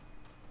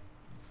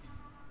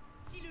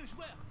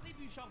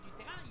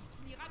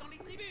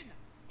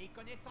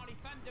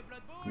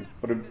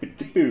 But a bit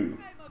to boo.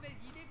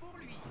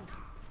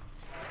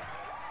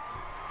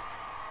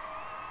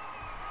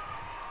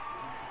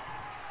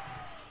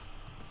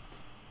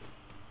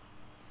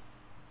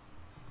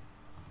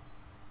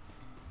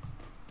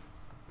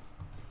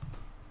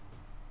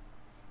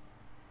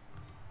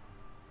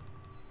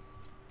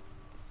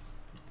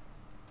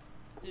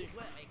 de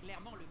joueur est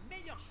clairement le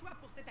meilleur choix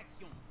pour cette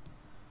action.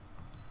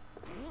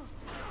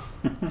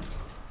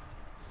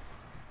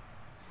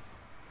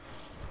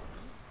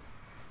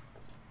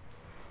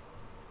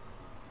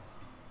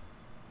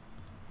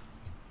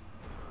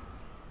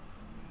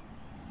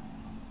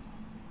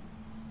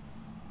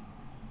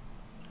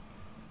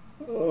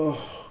 Oh,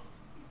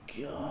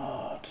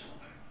 God.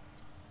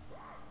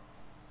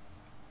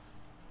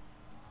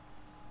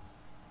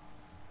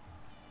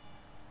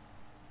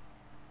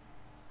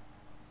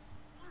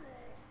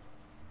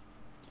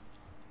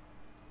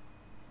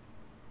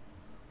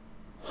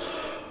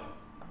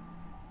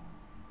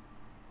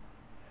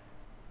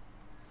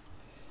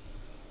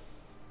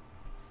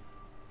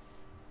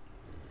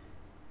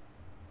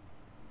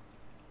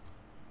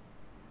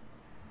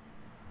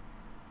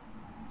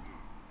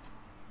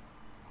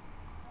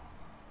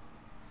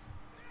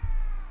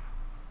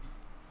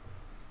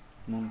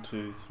 One,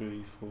 two,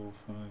 three, four,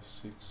 five,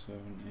 six, 7,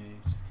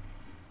 8.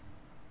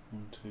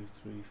 1, 2,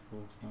 3, 4,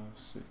 5,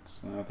 6.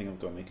 I think I've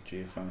got to make a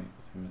GFI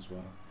with him as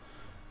well.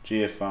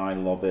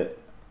 GFI, lob it,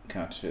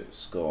 catch it,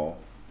 score.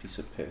 Piece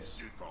of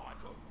piss.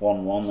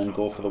 1-1, then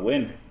go for the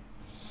win.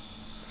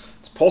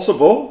 It's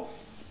possible.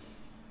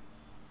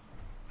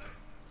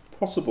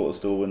 Possible to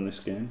still win this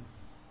game.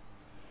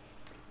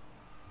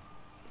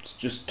 It's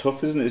just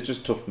tough, isn't it? It's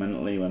just tough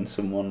mentally when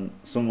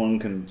someone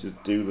can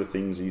just do the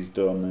things he's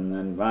done, and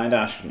then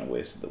I shouldn't have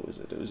wasted the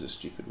wizard. It was a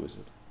stupid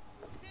wizard.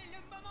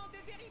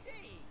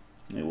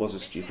 It was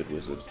a stupid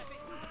wizard.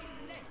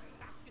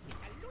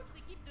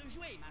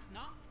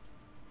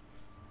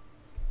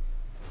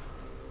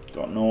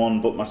 Got no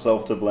one but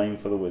myself to blame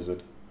for the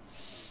wizard.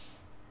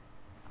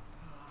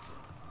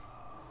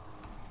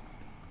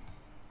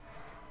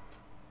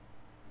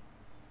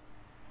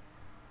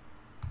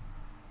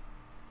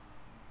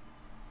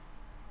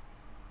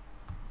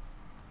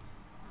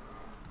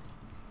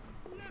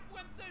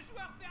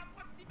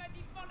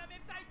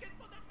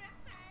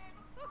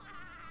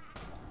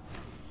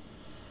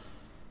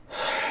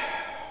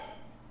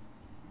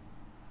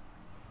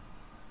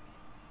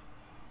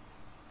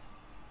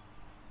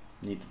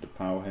 Needed to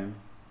power him.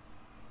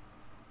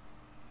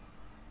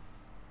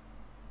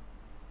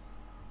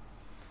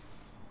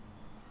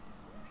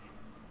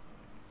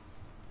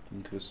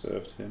 Think I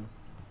served him.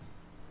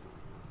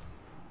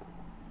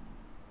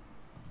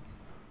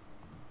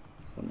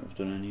 Wouldn't have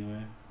done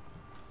anyway.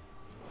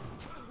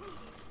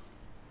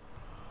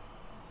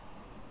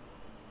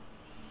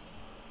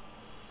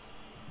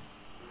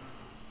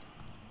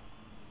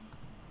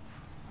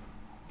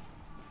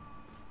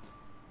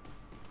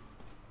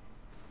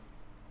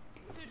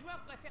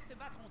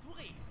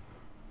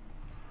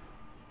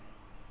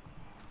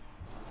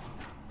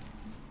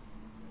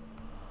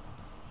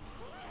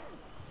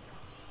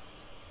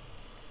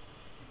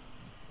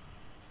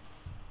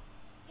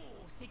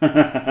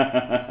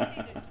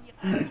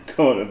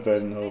 Caught a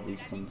bed and hope he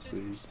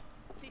concede.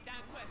 C'est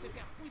un coup à se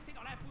faire pousser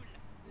dans la foule.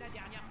 La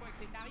dernière fois que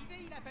c'est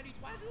arrivé, il a fallu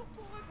 3 jours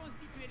pour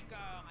reconstituer le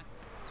corps.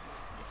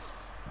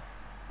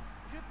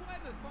 Je pourrais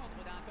me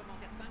fendre d'un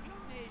commentaire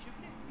cinglant, mais je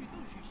vous laisse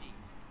plutôt juger.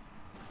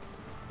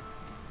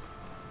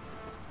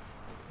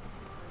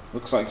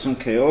 Looks like some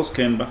chaos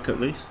came back at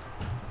least.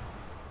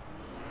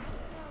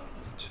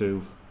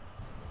 2.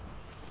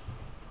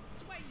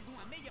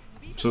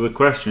 So the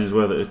question is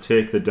whether to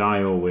take the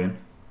die or win,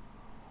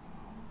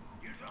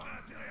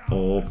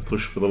 or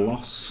push for the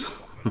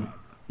loss.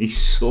 He's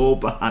so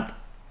bad.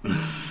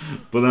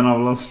 But then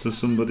I've lost to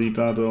somebody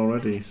bad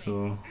already,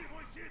 so...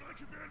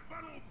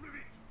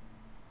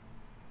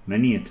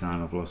 Many a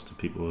time I've lost to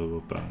people who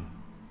were bad.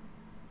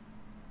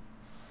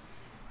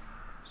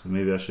 So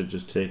maybe I should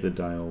just take the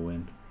die or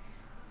win.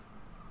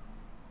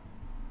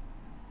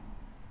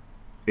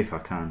 If I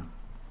can.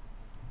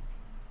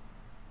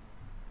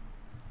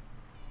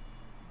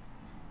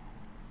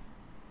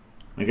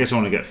 I guess I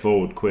want to get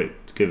forward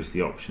quick to give us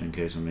the option in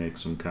case I make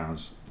some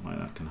cards like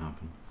that can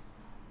happen.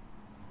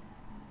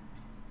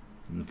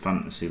 In the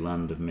fantasy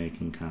land of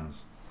making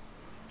cards.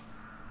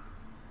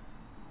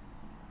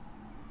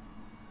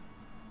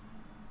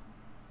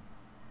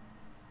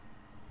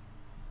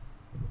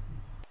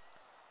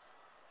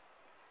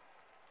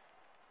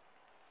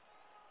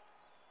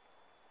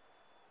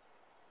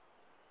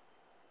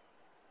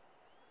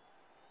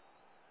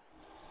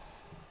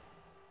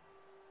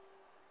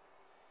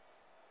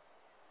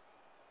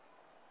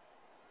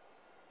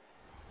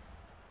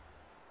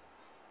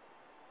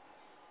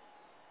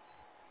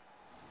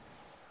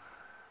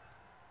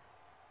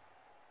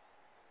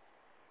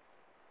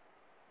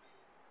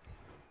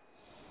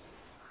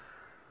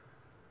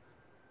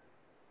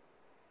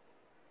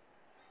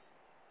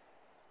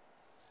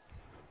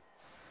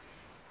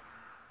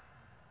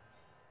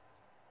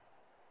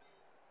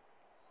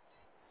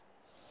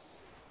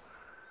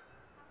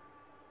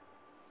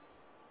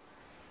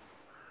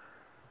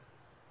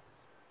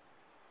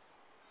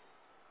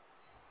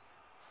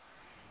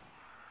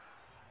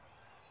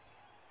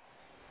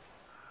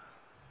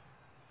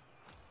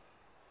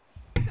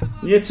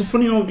 Yeah, it's a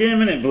funny old game,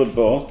 isn't it, Blood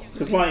Bowl?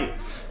 Because, like,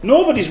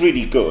 nobody's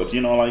really good,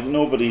 you know, like,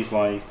 nobody's,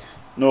 like...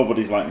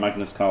 Nobody's like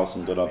Magnus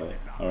Carlsen good at it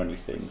or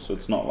anything. So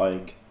it's not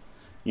like,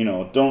 you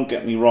know, don't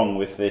get me wrong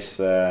with this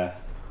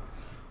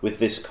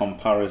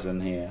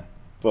comparison here,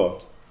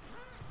 but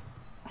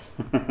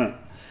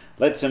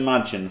let's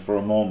imagine for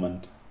a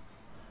moment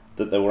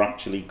that there were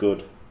actually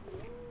good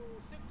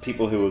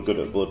people who were good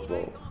at Blood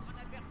Bowl,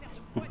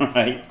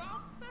 right?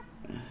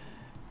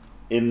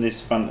 In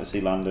this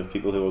fantasy land of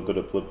people who are good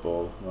at Blood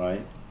Bowl,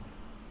 right?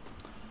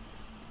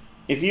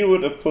 If you were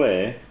to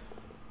play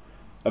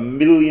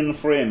 1,000,000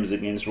 frames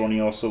against Ronnie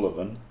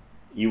O'Sullivan,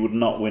 you would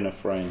not win a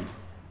frame.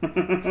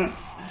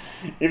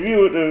 If you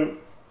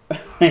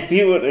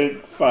were to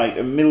fight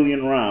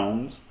 1,000,000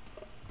 rounds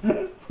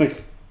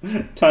with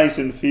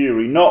Tyson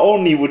Fury, not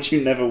only would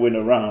you never win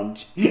a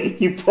round,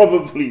 you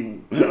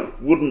probably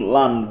wouldn't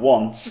land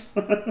once.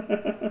 And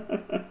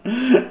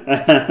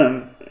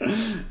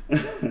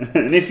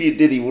if you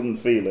did, he wouldn't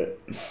feel it.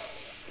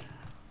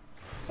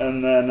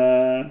 And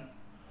then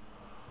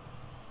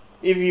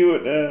if you were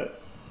to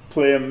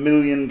play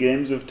 1,000,000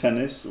 games of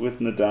tennis with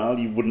Nadal,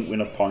 you wouldn't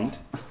win a point.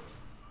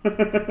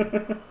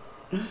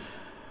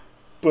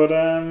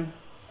 But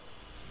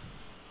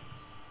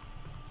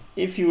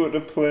if you were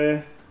to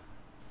play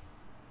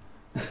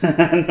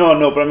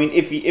no, but I mean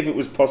if it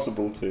was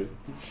possible to.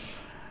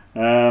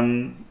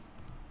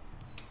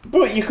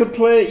 But you could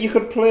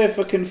play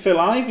fucking Phil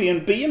Ivey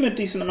and beat him a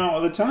decent amount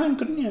of the time,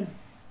 couldn't you?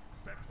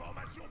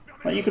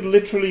 Like you could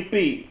literally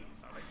beat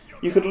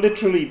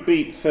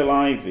Phil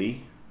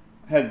Ivey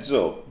heads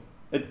up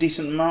a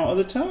decent amount of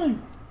the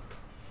time.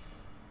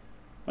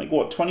 Like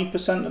what,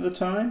 20% of the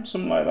time?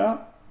 Something like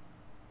that?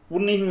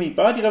 Wouldn't even be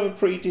bad. You'd have a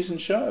pretty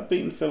decent shot at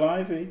beating Phil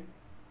Ivey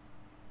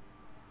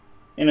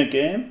in a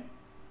game.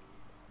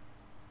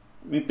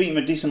 You beat him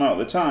a decent amount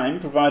of the time,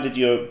 provided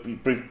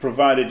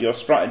your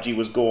strategy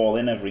was go all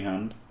in every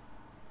hand.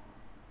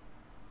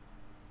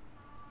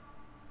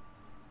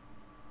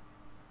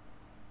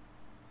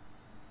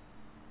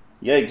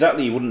 Yeah,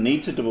 exactly. He wouldn't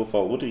need to double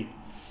fault, would he?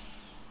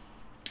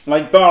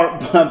 Like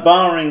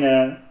barring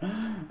a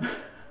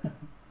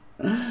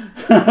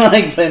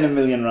like playing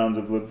 1,000,000 rounds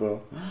of Blood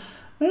Bowl.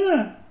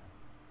 Yeah,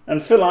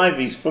 and Phil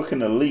Ivey's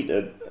fucking elite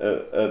at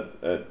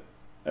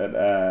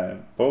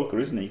poker,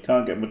 isn't he? You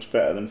can't get much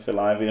better than Phil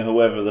Ivey, or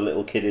whoever the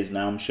little kid is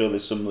now. I'm sure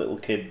there's some little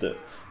kid that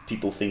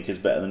people think is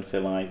better than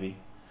Phil Ivey.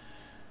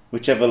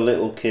 Whichever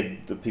little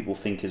kid that people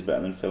think is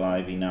better than Phil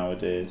Ivey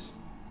nowadays.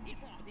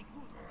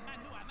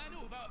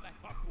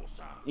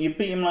 You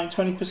beat him like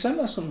 20%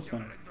 or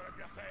something.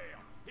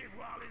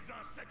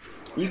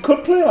 You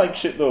could play like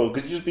shit though,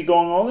 because you'd just be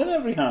going all in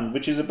every hand,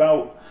 which is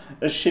about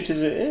as shit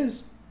as it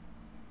is.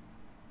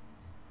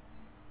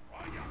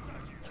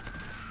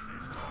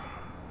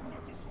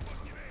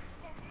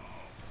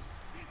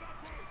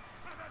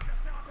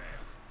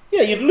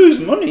 Yeah, you'd lose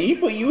money,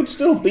 but you would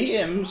still beat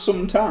him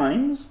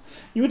sometimes.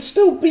 You would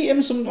still beat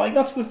him some, like,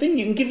 that's the thing.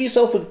 You can give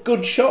yourself a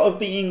good shot of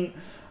being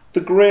the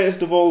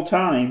greatest of all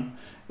time,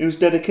 who's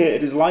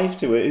dedicated his life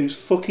to it, who's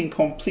fucking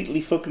completely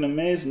fucking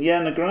amazing.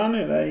 Yeah,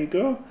 Negreanu, there you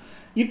go.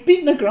 You'd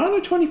beat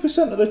Negreanu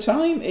 20% of the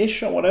time,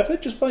 ish, or whatever,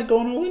 just by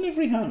going all in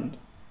every hand.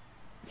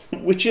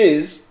 Which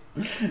is,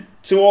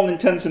 to all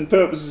intents and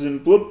purposes in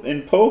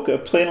poker,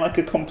 playing like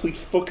a complete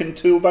fucking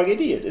toolbag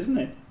idiot, isn't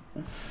it?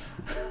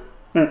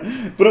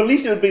 But at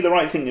least it would be the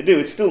right thing to do.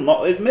 It's still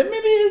not. Maybe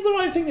it is the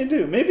right thing to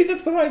do. Maybe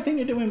that's the right thing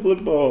to do in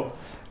Blood Bowl.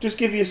 Just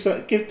give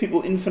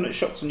people infinite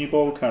shots on your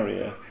ball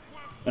carrier,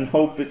 and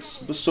hope it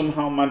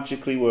somehow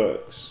magically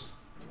works.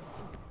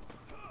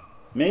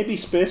 Maybe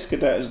Space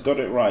Cadet has got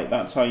it right.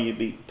 That's how you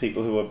beat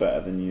people who are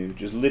better than you.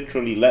 Just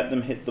literally let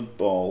them hit the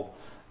ball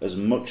as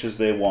much as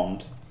they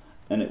want,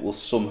 and it will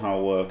somehow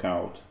work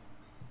out.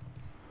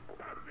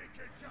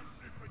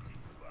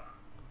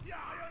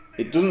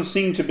 It doesn't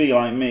seem to be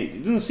like me. It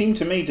doesn't seem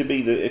to me to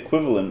be the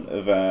equivalent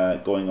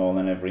of going all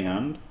in every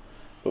hand,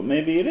 but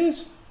maybe it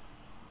is.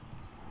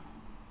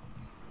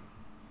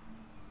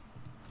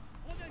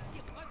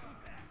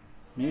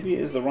 Maybe it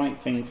is the right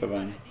thing for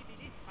them.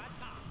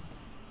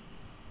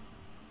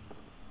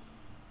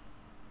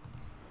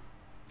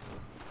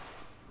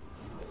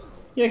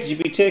 Yeah, because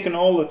you'd be taking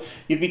all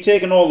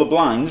the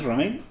blinds,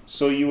 right?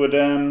 So you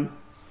would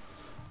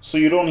so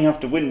you'd only have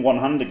to win one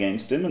hand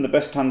against him, and the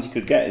best hands you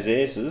could get is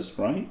aces,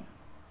 right?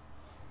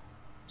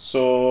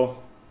 So,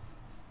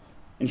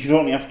 and you'd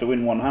only have to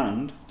win one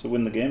hand to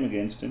win the game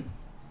against him.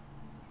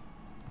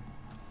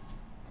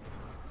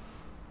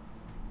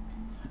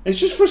 It's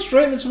just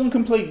frustrating that someone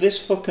can play this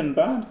fucking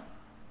bad.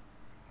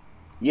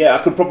 Yeah, I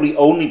could probably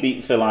only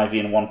beat Phil Ivey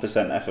in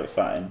 1% effort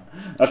fighting.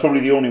 That's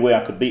probably the only way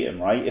I could beat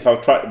him, right? If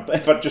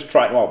I just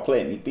tried to outplay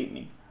him, he'd beat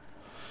me.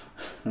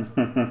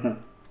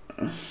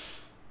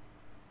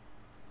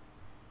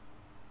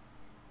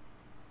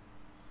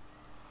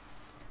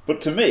 But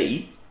to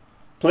me,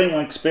 playing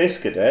like Space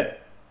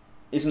Cadet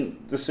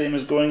isn't the same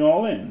as going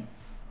all in.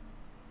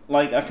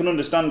 Like, I can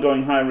understand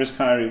going high risk,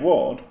 high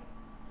reward,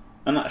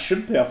 and that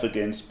should pay off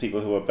against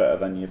people who are better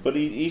than you, but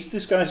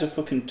this guy's a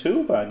fucking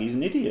toolbag, he's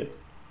an idiot.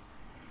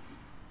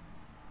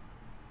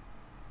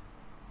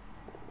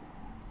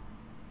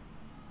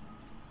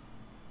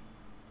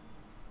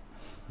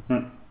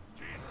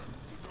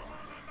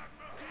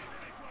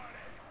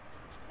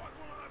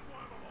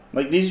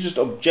 Like, these are just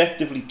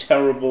objectively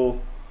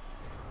terrible.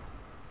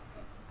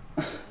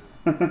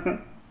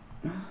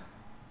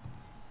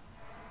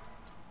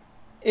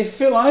 If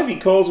Phil Ivey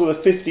calls with a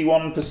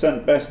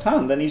 51% best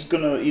hand, then he's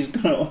gonna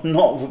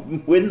not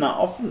win that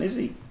often, is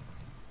he?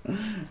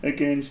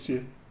 Against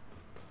you.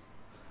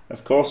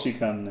 Of course you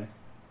can, Nick.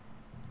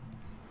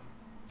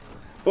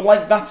 But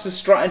like, that's a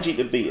strategy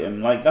to beat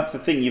him. Like, that's the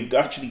thing. You've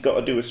actually got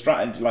to do a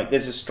strategy. Like,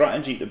 there's a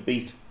strategy to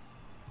beat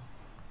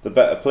the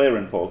better player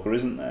in poker,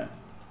 isn't there?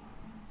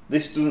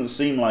 This doesn't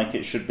seem like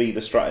it should be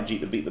the strategy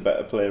to beat the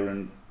better player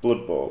in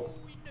Blood Bowl.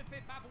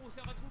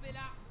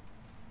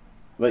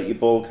 Let your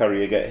ball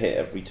carrier get hit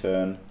every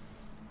turn.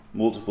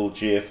 Multiple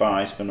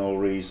GFIs for no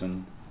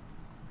reason.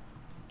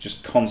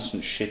 Just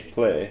constant shit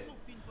play.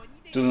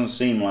 Doesn't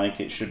seem like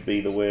it should be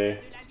the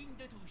way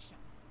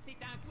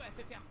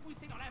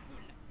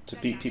to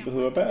beat people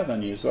who are better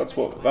than you. So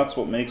that's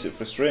what makes it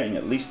frustrating.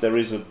 At least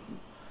there's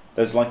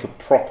like a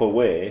proper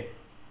way.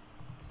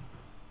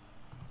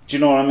 Do you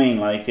know what I mean?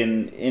 Like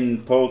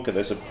in poker,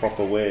 there's a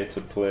proper way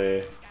to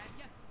play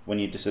when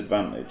you're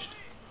disadvantaged.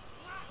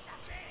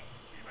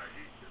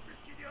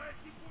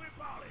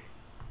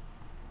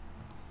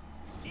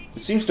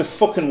 It seems to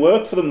fucking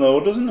work for them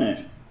though, doesn't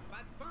it?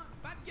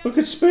 Look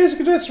at Space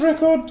Cadet's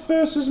record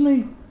versus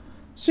me.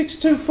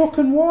 6-2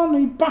 fucking 1.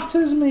 He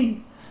batters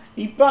me.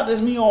 He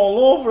batters me all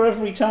over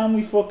every time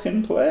we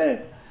fucking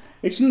play.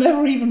 It's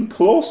never even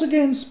close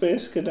against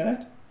Space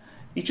Cadet.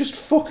 He just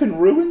fucking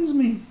ruins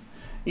me.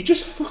 He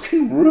just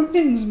fucking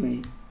ruins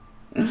me.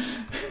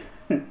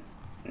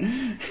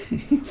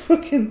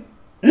 Fucking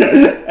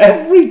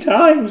every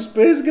time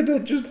Space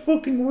Cadet just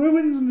fucking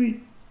ruins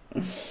me.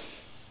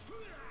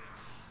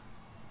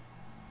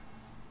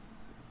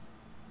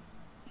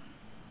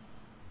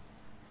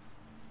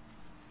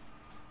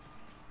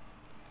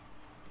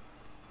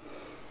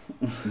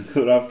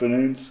 Good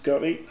afternoon,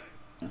 Scotty.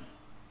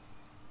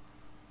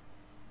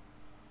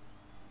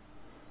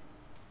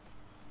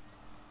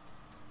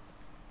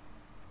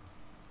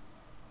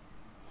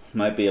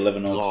 Might be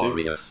 11:02.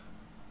 Glorious.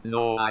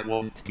 No, I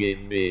won't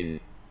give in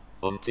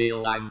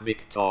until I'm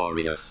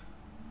victorious,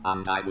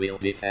 and I will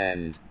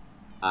defend.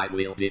 I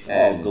will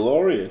defend. Oh,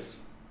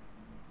 glorious!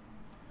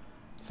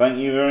 Thank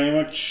you very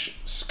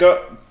much,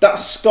 Scott.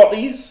 That's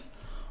Scotty's.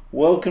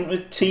 Welcome to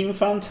Team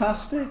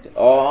Fantastic.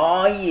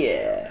 Oh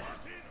yeah.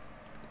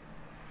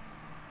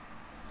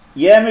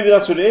 Yeah, maybe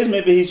that's what it is.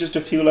 Maybe he's just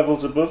a few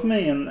levels above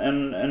me,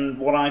 and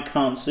what I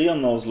can't see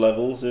on those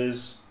levels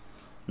is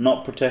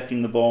not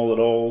protecting the ball at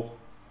all,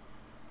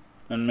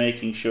 and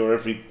making sure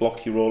every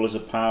block you roll is a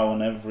POW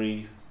and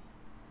every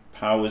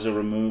POW is a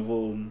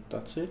removal, and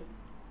that's it.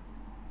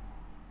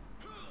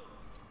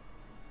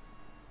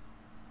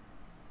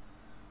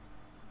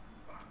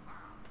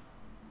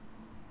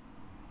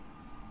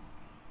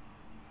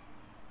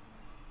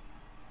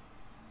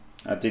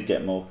 I did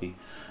get mopey.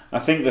 I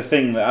think the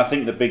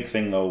big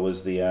thing though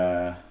was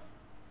the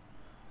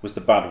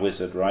bad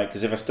wizard, right?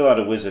 Because if I still had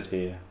a wizard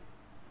here,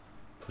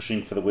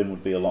 pushing for the win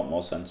would be a lot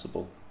more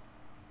sensible.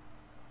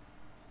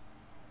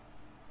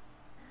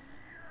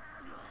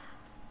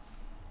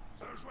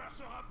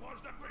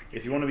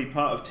 If you want to be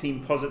part of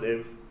Team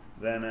Positive,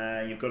 then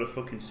you've got to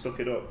fucking suck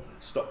it up.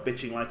 Stop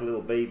bitching like a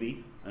little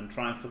baby and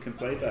try and fucking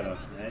play better,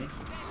 eh?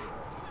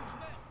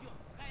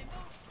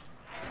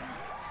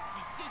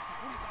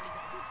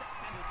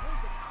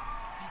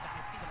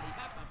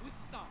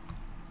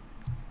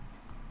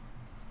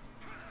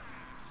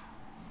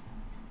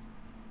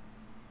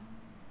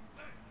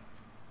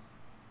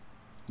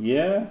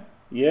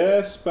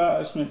 Yeah,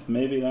 Sparta Smith,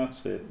 maybe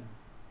that's it.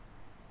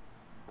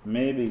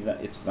 Maybe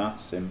it's that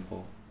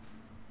simple.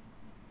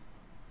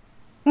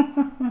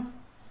 I'm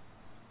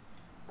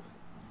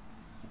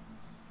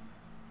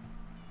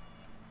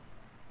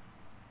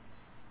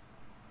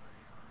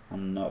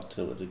not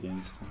tilted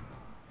against him.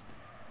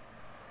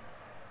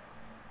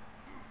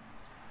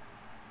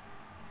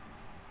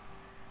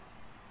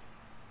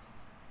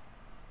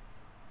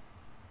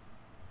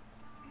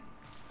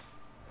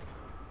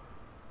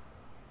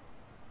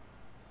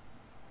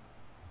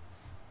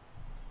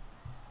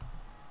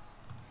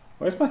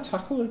 Where's my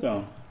tackler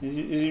gone? Is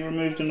he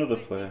removed another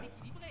player?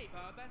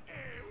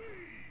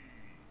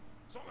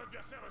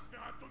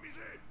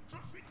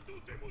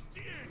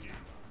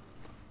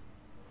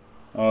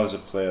 Oh, there's a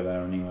player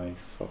there anyway.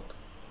 Fuck.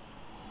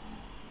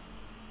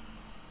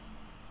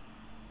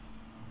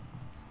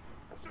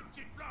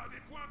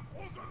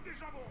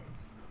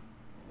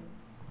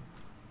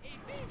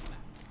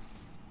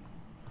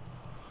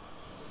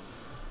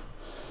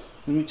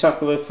 Let me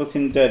tackle the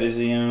fucking dead, is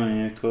he? Oh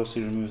yeah, of course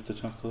he removed the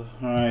tackler.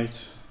 Alright.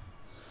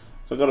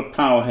 So I've got to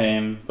power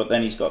him, but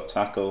then he's got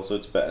tackle, so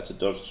it's better to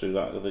dodge through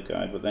that other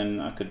guy. But then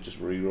I could just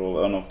re-roll.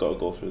 Oh no, I've got to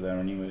go through there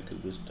anyway because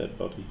of this dead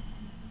body.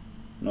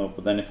 No,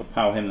 but then if I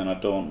power him, then I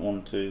don't.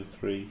 1, 2,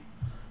 3,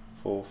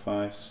 4,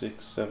 5,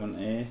 6, 7,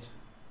 8.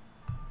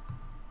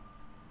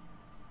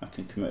 I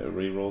can commit a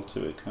re-roll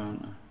to it,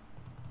 can't I?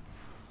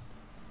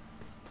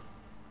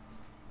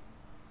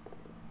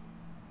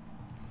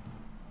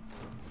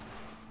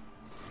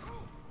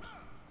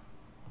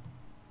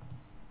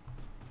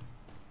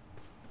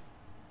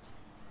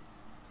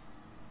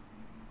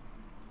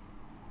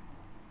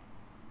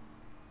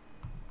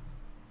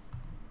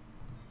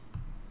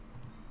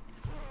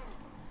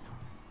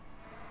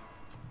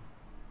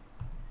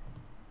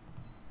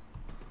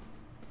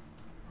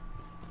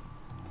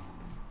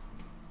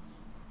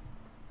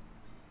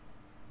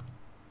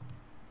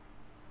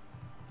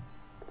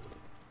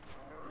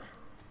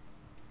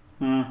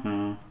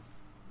 1,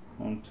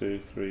 2,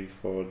 3,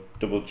 4.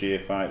 Double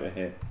GFI to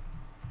hit.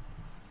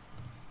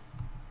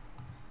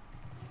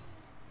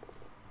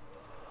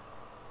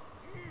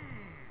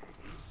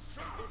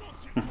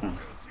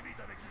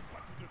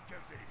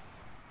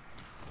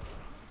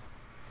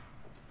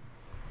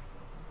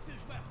 Ce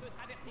joueur peut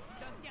traverser plus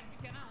d'un tiers du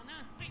terrain en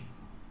un sprint.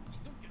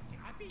 Disons que c'est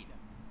rapide.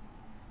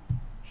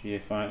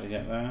 GFI to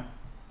get there.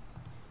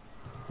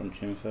 Punch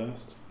him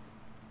first.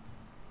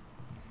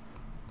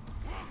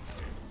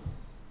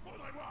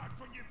 Faudrait voir un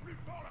cogner plus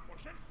fort la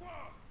prochaine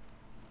fois.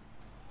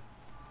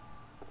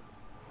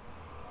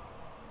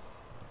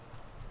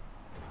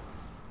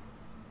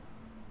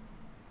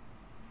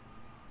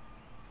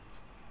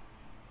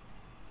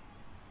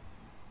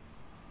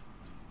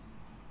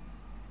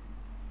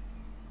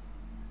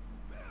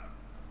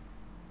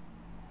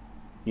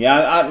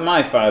 Yeah,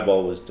 my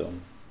fireball was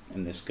done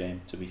in this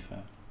game. To be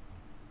fair,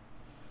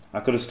 I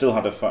could have still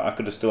had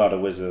a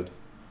wizard,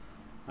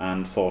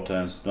 and 3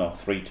 turns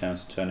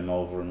to turn him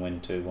over and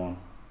win 2-1.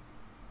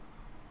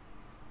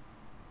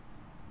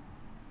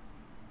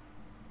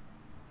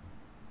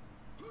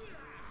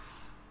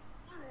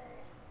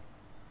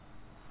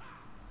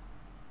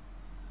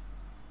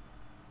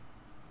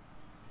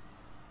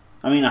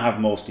 I mean, I have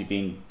mostly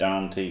been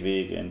down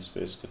TV against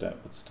Space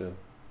Cadet, but still.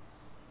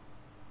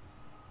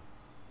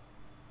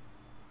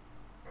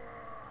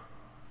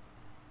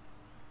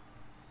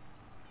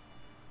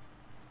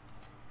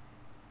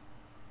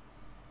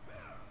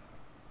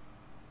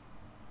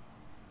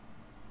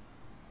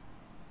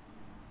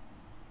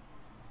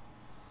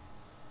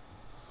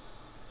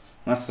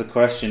 That's the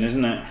question,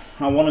 isn't it?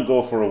 I want to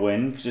go for a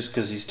win just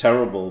because he's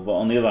terrible, but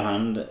on the other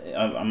hand,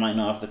 I might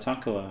not have the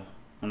tackler,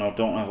 and I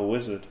don't have a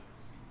wizard.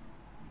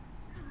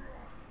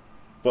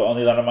 But on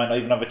the other hand, I might not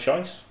even have a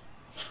choice.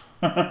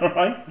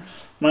 Right?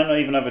 Might not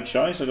even have a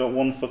choice. I got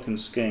 1 fucking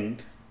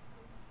skink.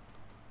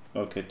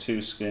 Okay, 2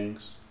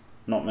 skinks.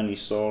 Not many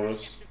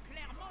Saurus.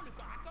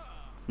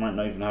 Might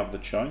not even have the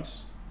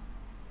choice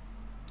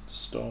to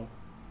stall.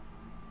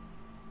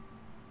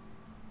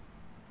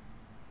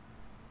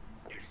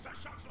 Il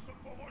s'acharne sur ce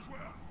pauvre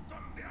joueur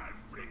comme des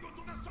halflings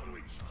autour d'un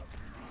sandwich.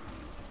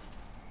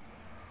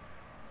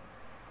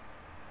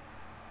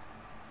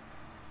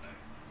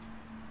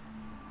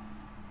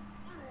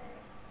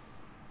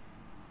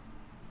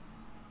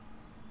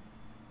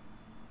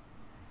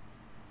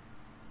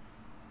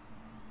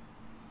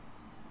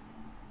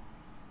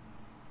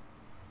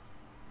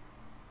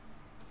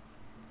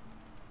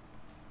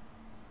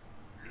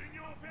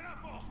 L'union fait la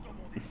force, comme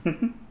on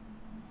dit.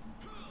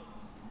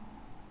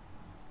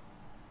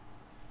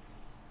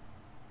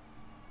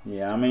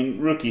 Yeah, I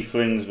mean, rookie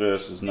flings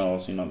versus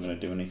Norse, you're not going to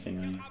do anything,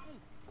 are you?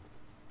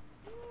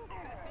 Ça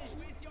s'est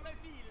joué sur le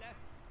fil.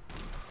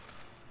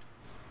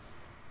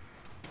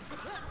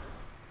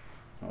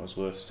 That was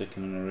worth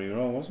sticking in a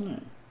reroll, wasn't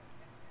it?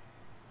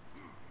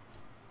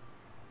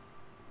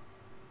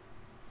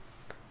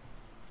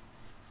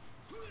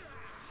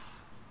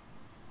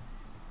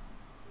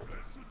 Le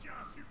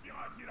soutien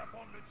suffira-t-il à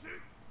prendre le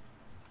dessus?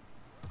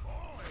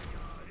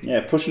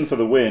 Yeah, pushing for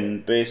the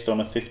win based on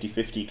a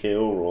 50-50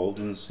 KO roll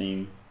doesn't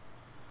seem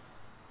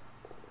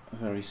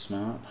very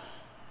smart.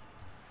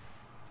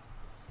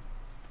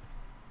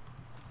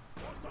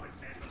 Autant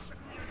essayer de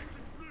chatouiller avec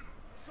une plume,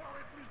 ça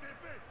aurait plus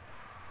d'effet.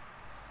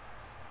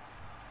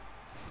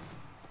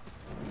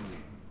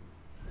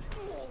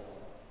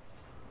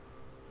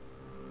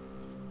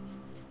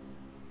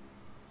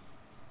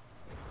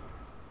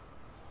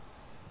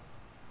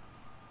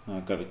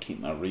 I've got to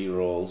keep my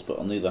rerolls, but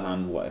on the other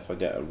hand, what if I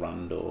get a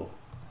rando?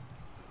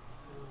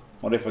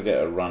 What if I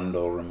get a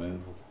rando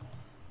removal?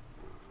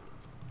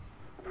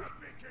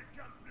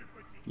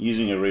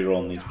 Using a reroll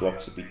on these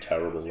blocks would be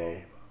terrible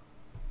though.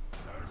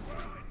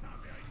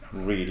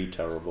 Really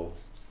terrible.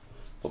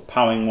 But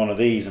powering one of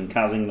these and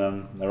casing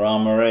them, they're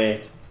armor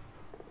 8.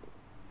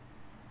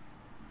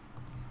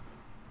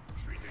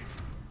 Je suis déçu,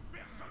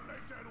 personne n'a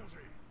été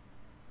allongé.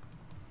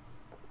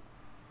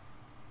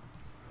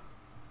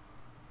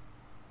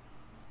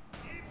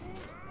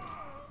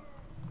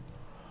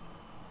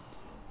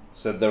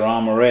 Said they're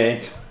armor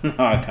 8. No,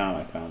 I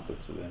can't,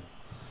 that's within.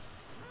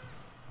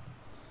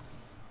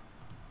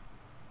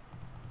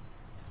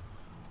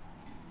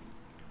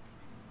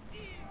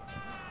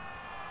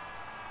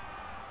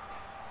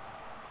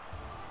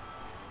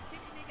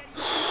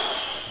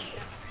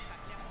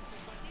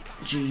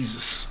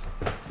 Jesus.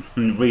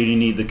 Really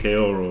need the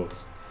KO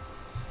rolls.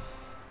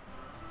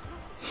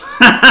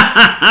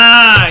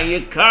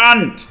 You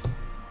can't!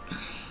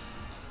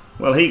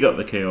 Well, he got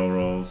the KO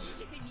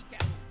rolls.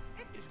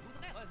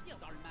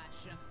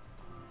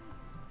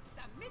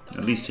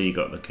 At least he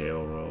got the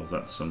KO rolls,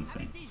 that's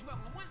something.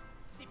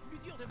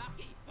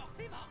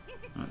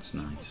 That's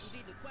nice.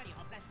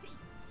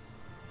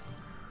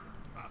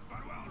 Va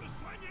falloir le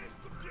soigner, ce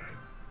coup de pied.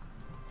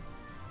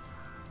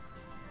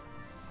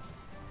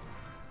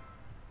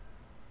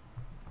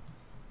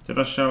 Did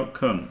I shout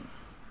cunt?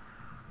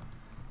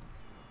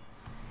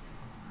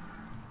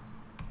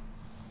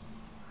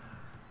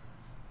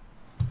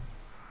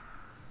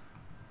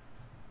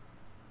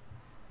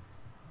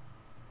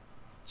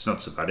 It's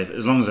not so bad.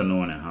 As long as I know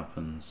when it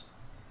happens,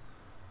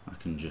 I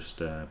can just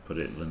put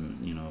it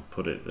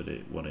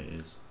what it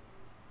is.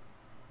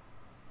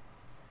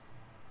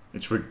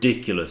 It's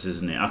ridiculous,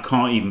 isn't it? I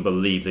can't even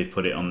believe they've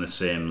put it on the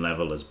same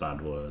level as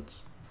bad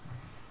words.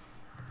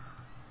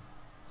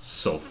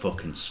 So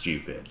fucking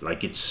stupid.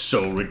 Like, it's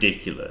so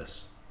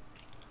ridiculous.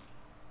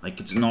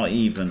 Like, it's not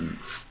even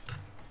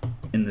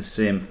in the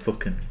same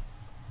fucking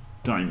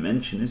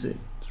dimension, is it?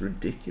 It's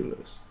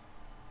ridiculous.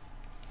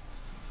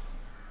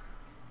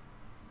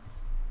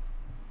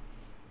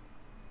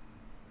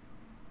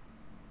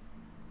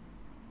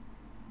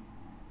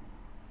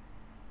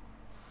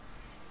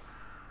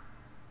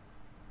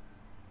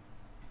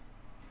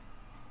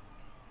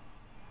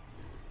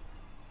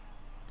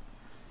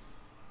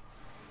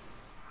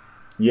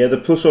 Yeah, the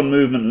plus on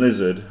movement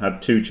lizard had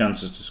 2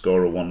 chances to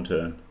score a 1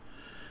 turn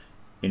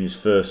in his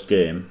first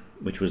game,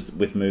 which was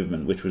with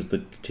movement, which was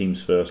the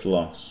team's first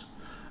loss.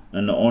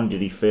 And not only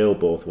did he fail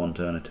both 1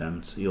 turn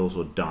attempts, he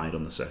also died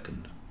on the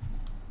second.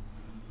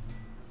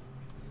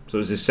 So it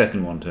was his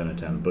second 1 turn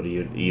attempt, but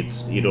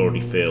he'd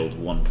already failed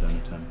 1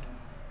 turn attempt.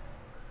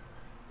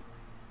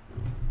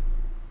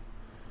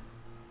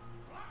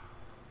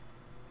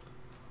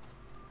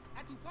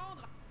 À tout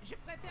prendre, je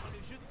préfère le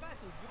jeu de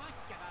passe au bourrin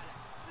qui cavale.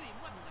 Eux et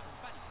moi, nous n'avons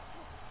pas les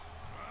coups.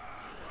 Moi,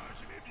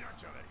 j'aimais bien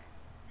Carré.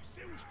 Tu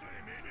sais où je te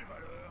les mets, mes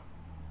valeurs?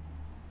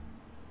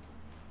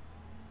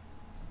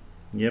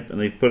 Yep, and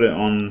they've put it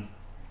on.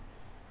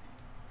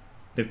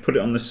 They've put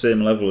it on the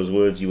same level as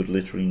words you would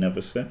literally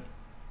never say.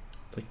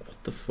 Like,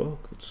 what the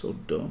fuck? That's so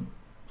dumb.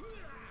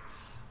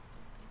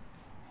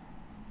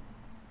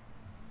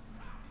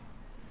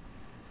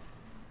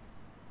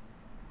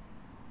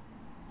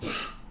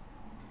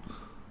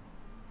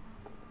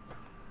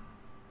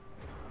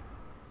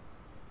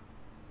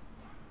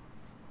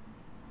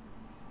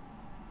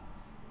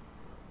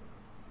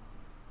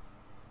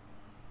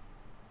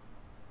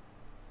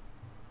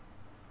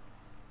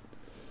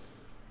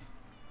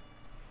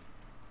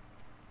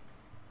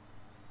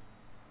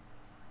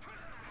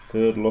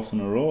 Third loss in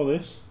a row,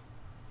 this.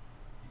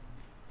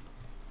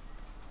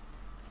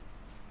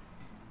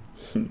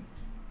 I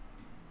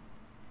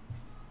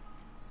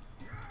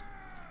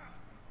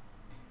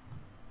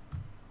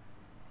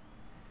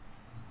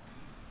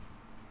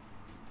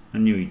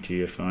knew he'd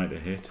GFI'd a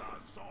hit. Ça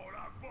sent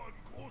la bonne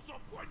grosse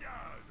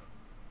empoignade.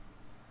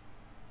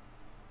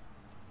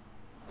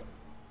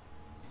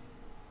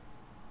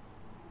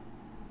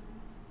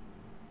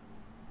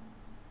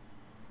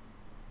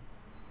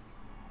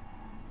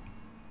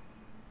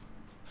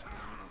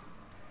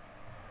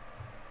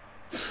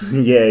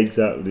 Yeah,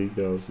 exactly,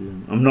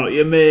 Calcium. I'm not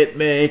your mate,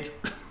 mate.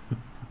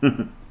 Et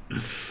on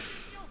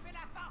fait la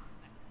farce.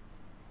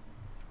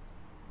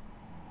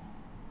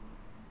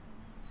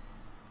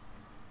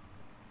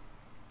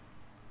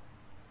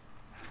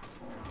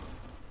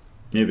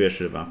 Maybe I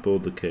should have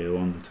appled the KO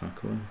on the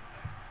tackler.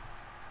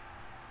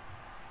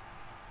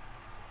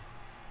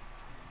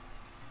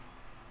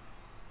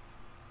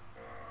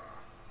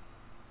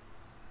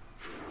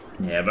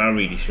 Yeah, but I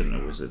really shouldn't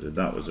have wizarded.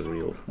 That was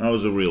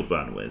a real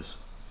bad whiz.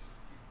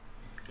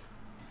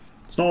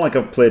 It's not like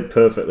I've played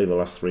perfectly the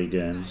last 3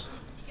 games,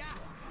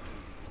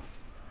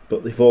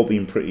 but they've all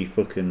been pretty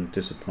fucking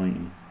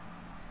disappointing.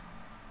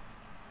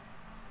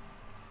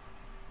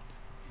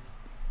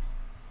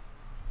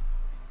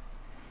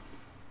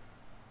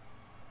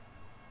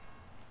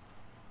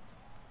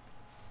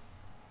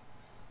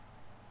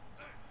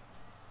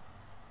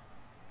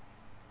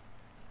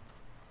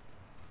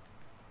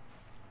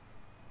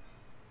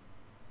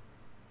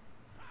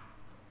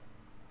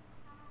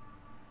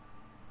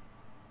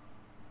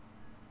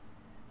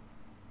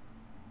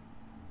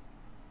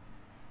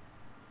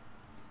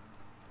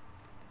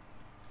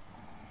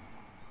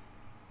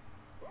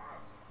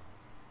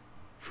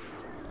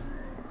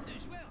 Ce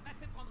joueur va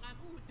se prendre un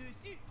coup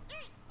dessus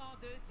et en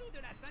dessous de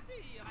la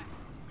ceinture.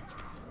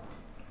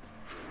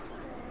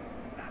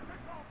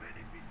 L'attaquant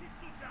bénéficie de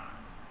soutien.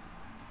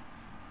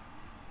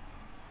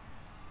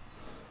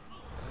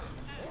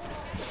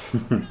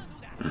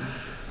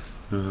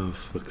 Oh,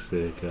 fuck's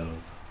sake, Al.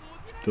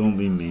 Don't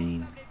be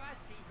mean.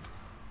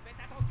 Faites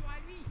attention à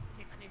lui,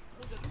 c'est un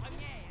escroc de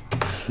première.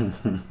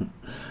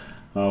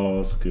 I'll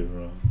ask you,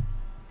 bro.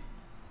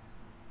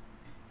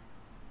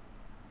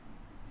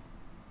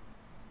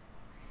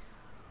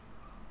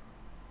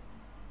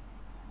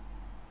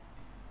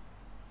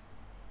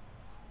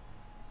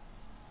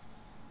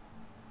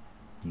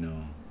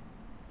 No.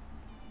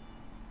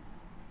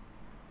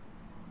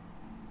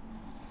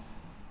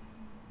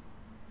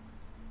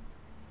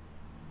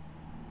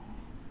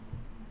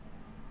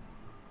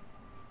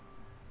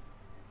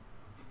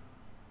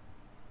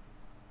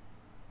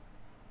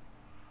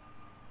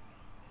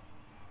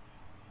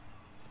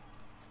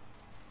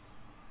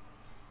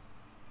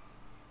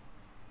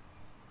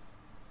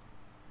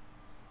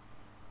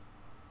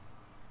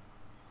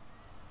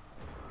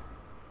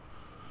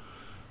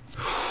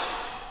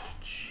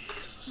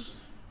 Jesus.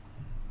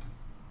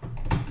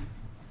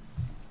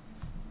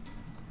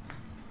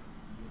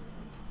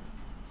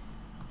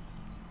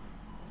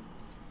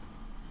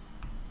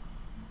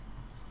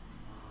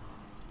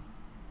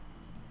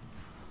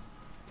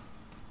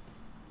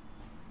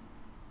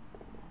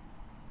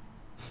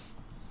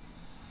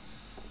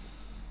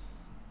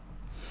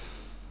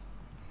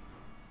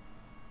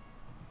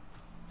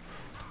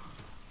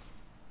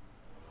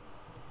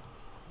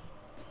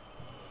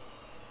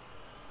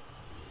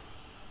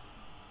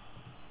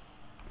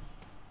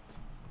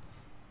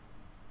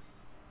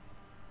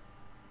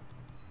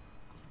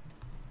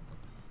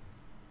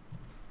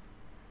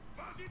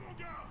 mon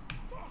gars!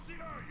 Mords-y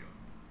l'œil!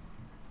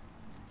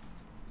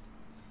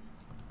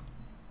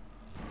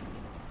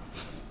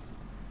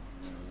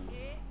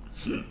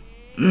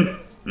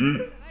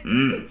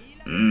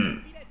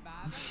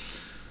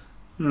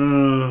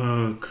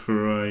 Oh,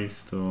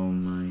 Christ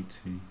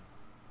almighty.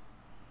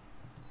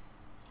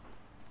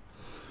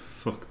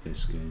 Fuck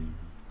this game.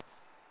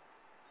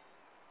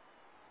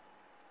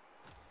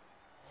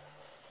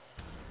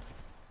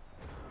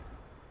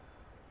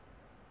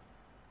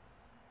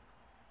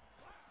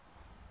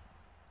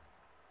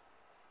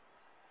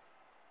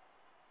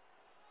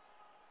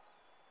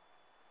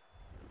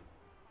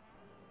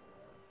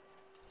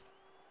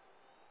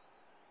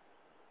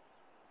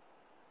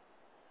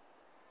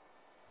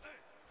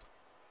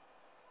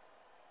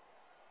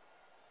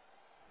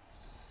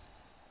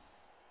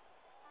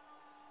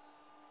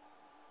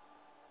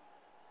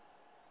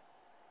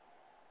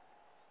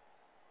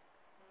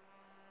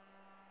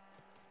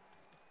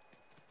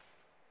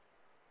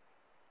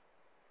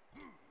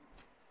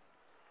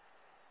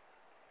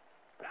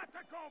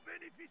 L'attaquant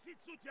bénéficie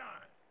de soutien.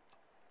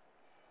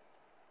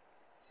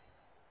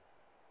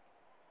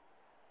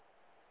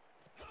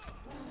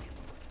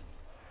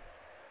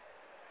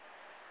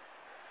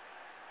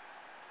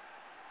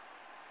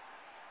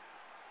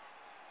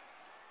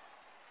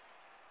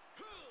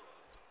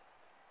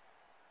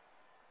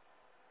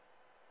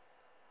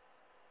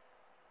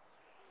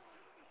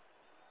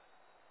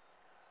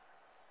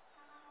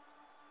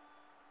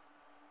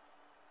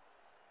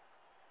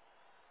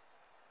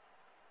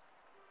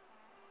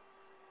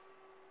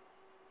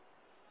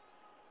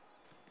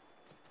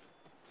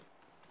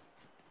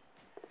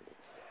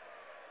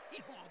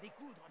 Il faut en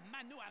découdre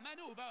mano à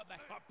mano, Bob.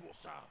 Pas pour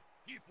ça.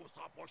 Il faut se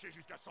rapprocher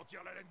jusqu'à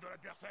sentir la laine de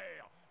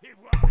l'adversaire et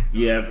voir les...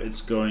 Yeah,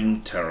 it's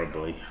going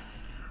terribly.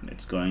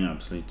 It's going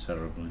absolutely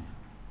terribly.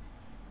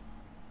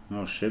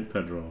 Oh shit,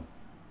 Pedro.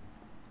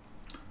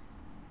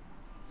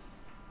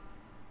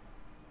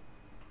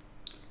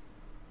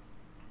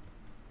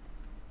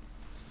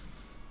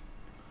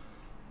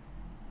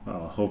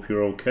 Well, I hope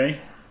you're okay.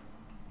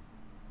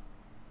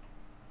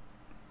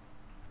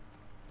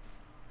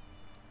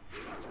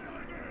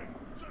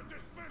 Cette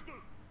espèce de...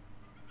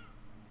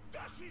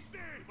 d'assister,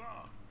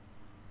 va!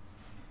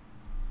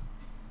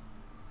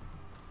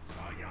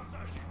 Regarde ça,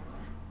 Jim.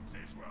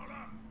 Ces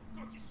joueurs-là,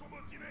 quand ils sont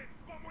motivés,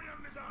 pas moyen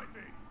de les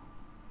arrêter.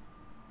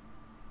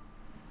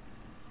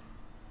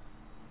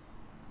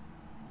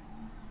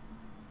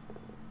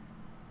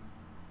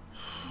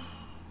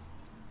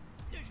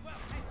 Le joueur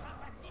restera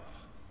passif.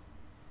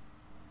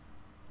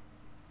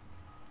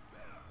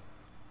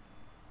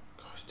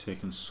 God, it's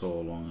taken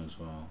so long as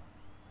well.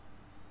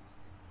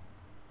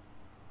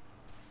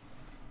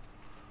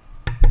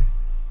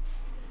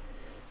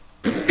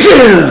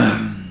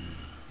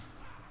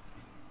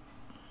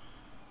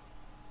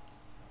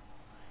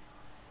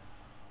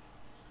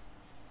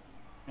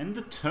 End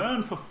the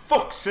turn, for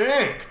fuck's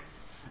sake!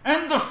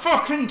 End the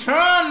fucking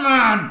turn,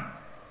 man!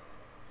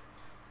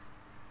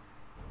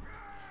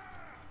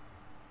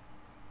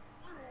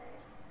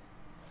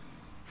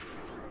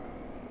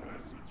 Le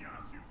soutien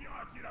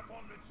suffira-t-il à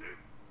prendre le dessus?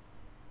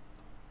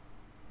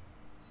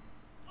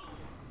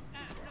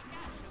 Un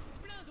blocage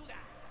plein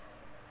d'audace.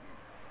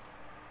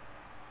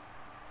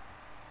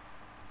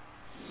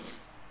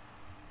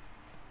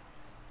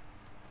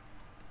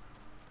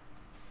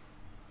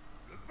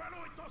 Le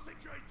ballon est en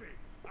sécurité.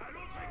 À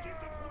l'autre équipe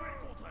de prouver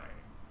le contraire.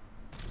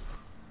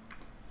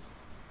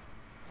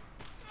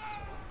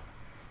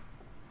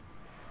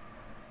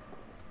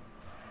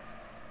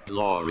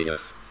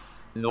 Glorious.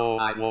 No,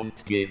 I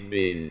won't give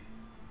in.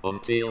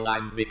 Until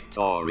I'm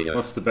victorious.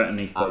 What's the bet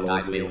he And follows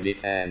I will here?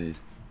 defend.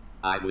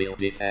 I will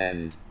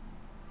defend.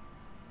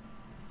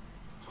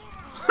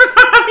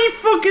 He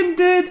fucking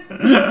did!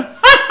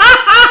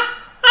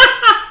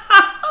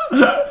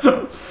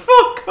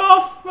 Fuck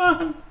off,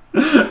 man!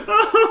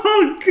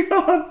 Oh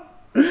god!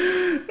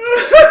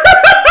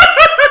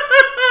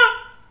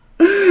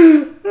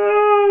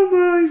 Oh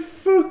my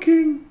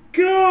fucking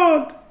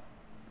god!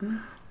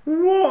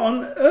 What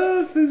on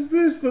earth is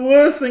this? The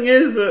worst thing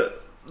is that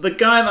the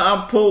guy that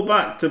I pulled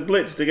back to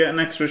blitz to get an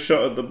extra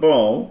shot at the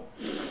ball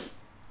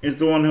is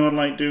the one who I'd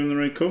like doing the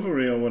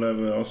recovery or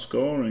whatever, or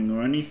scoring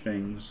or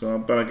anything. So,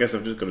 but I guess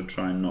I've just got to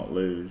try and not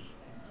lose.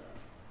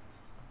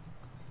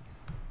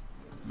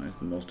 That's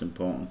the most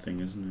important thing,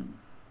 isn't it?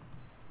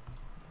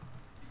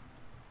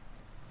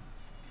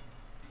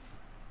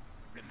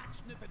 Le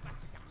match ne peut pas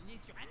se terminer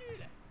sur un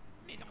nul.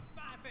 Mais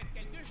enfin, faites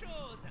quelque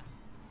chose.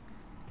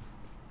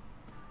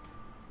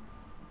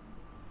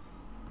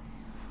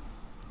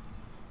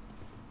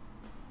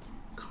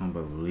 Can't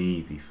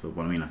believe he fell.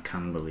 Well, I mean, I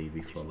can believe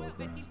he Le followed joueur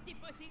there. va-t-il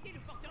déposséder le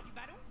porteur du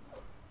ballon?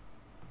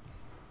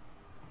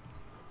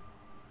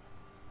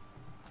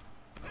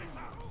 C'est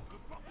ça. Le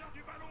porteur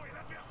du ballon et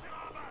l'adversaire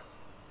à abattre.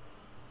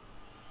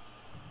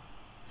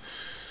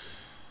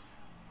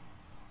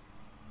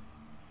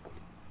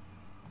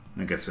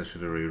 I guess I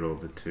should have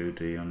re-rolled the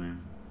 2D on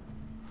him.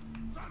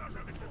 Ça n'a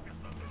jamais fait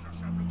personne de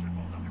chercher à bloquer le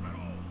porteur du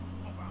ballon.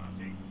 Enfin,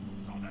 si.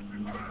 Sans nature.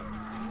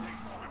 C'est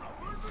quand même un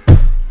peu le but.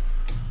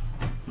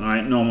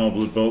 no more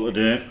Blood Bowl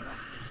today.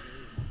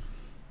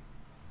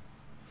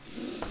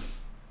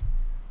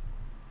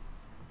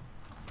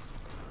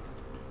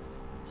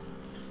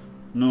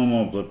 No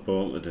more Blood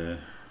Bowl today.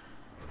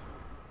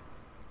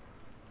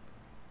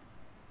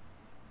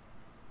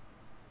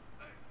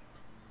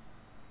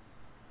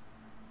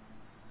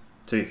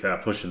 To be fair, I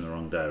pushed in the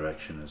wrong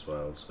direction as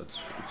well, so it's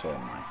all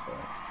my fault.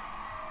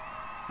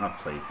 I've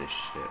played this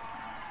shit.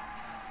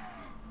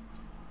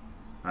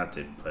 I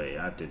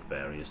did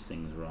various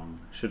things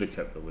wrong. Should have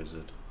kept the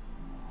wizard.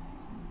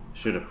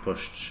 Should have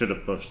pushed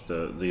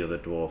the other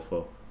dwarf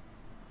up,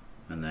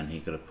 and then he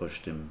could have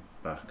pushed him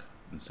back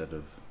instead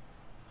of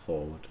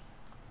forward.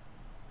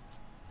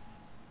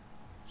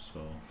 So,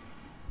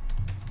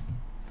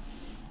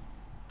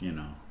 you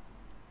know.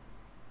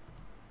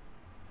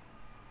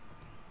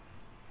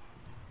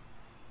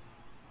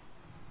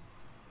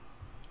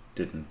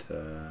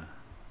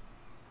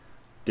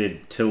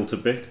 Did tilt a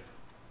bit.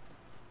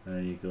 There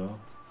you go.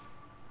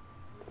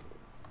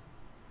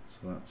 So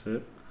that's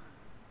it.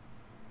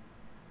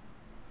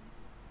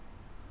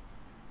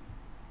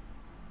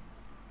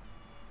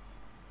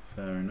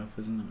 Fair enough,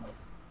 isn't it?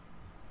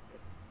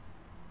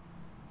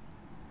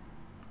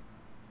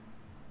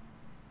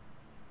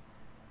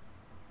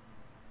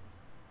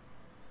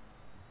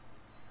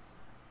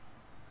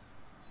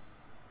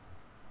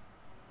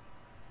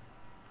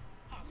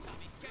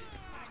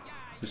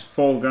 Is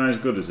Fall Guys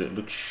good as it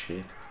looks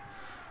shit?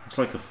 It's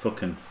like a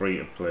fucking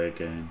free-to-play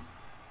game.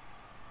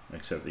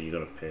 Except that you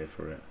gotta pay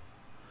for it.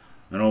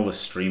 And all the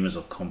streamers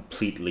are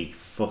completely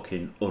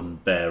fucking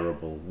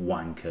unbearable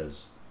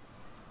wankers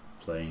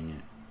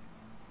playing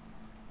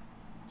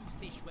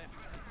it.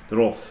 They're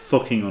all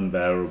fucking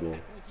unbearable.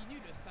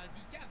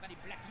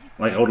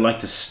 Like, I would like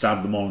to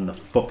stab them all in the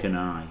fucking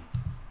eye.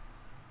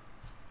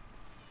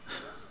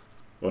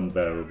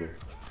 Unbearable.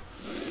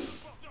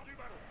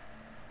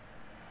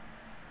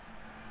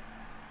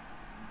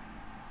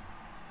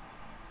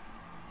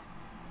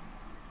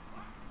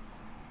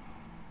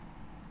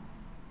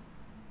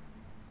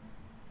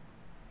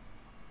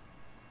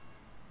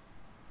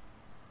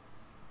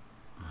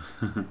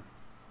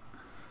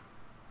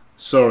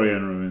 Sorry,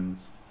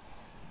 Ruins.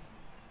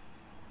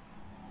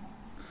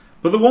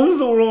 But the ones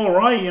that were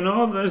alright, you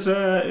know, there's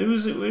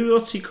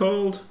what's he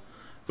called?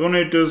 The one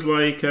who does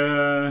like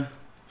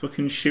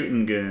fucking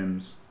shooting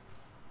games.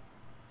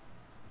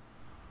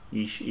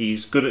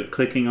 He's good at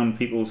clicking on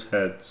people's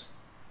heads.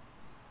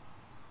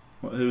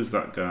 Who's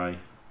that guy?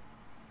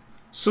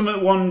 Summit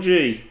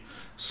 1G.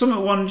 Summit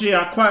 1G,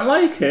 I quite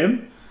like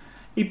him.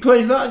 He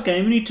plays that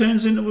game and he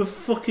turns into a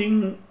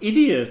fucking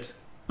idiot.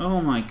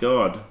 Oh my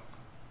god.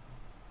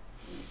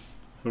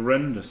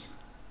 Horrendous.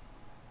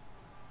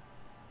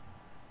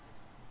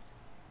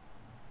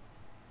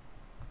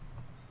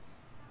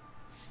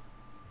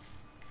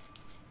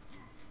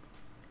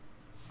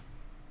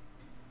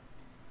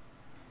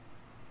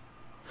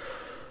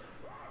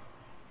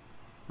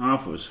 Oh,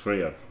 if it was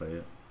free, I'd play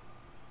it.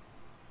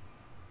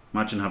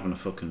 Imagine having a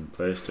fucking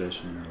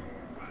PlayStation now.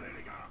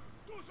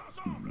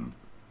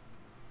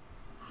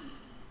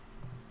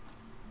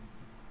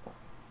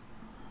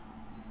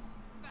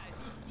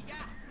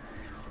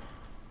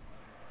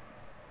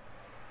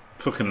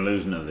 Fucking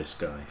losing to this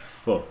guy.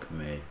 Fuck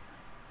me.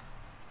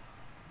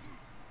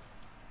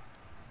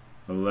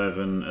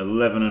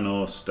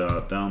 11-0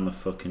 start down the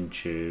fucking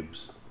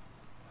tubes.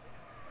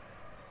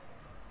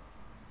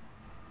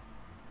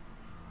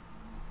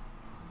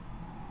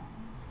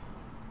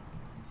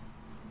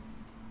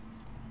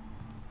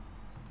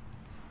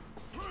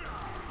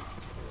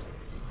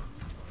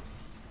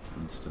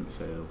 Instant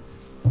fail.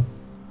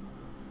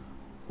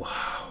 Wow.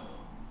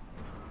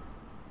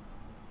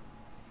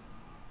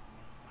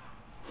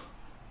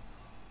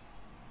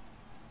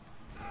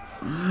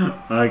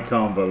 I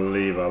can't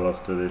believe I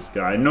lost to this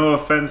guy. No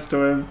offense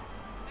to him.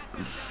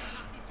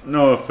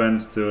 No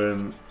offense to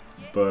him.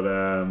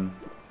 But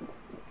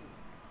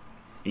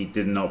he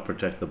did not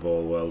protect the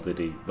ball well, did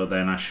he? But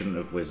then I shouldn't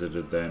have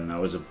wizarded then. I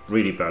was a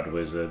really bad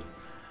wizard.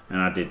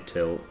 And I did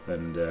tilt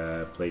and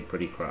played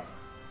pretty crap.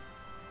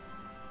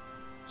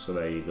 So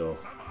there you go.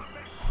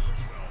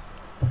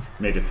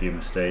 Made a few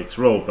mistakes.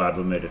 Rolled bad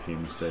but made a few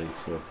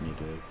mistakes. What can you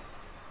do?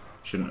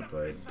 Shouldn't have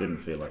played. Didn't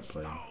feel like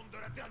playing.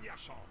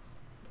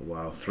 But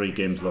wow, 3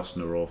 games lost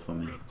in a row for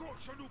me.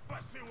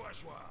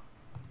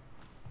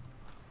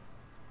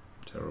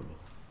 Terrible.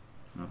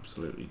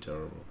 Absolutely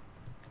terrible.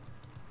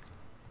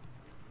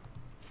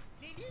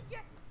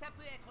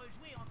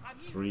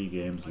 3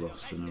 games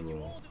lost in a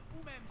row.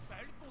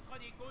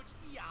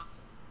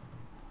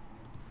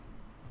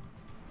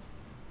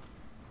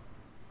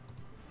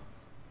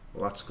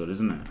 Well, that's good,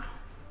 isn't it?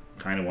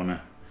 Kind of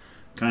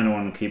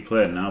wanna keep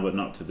playing now, but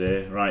not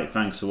today. Right,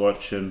 thanks for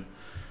watching.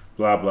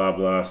 Blah blah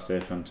blah. Stay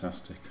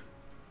fantastic.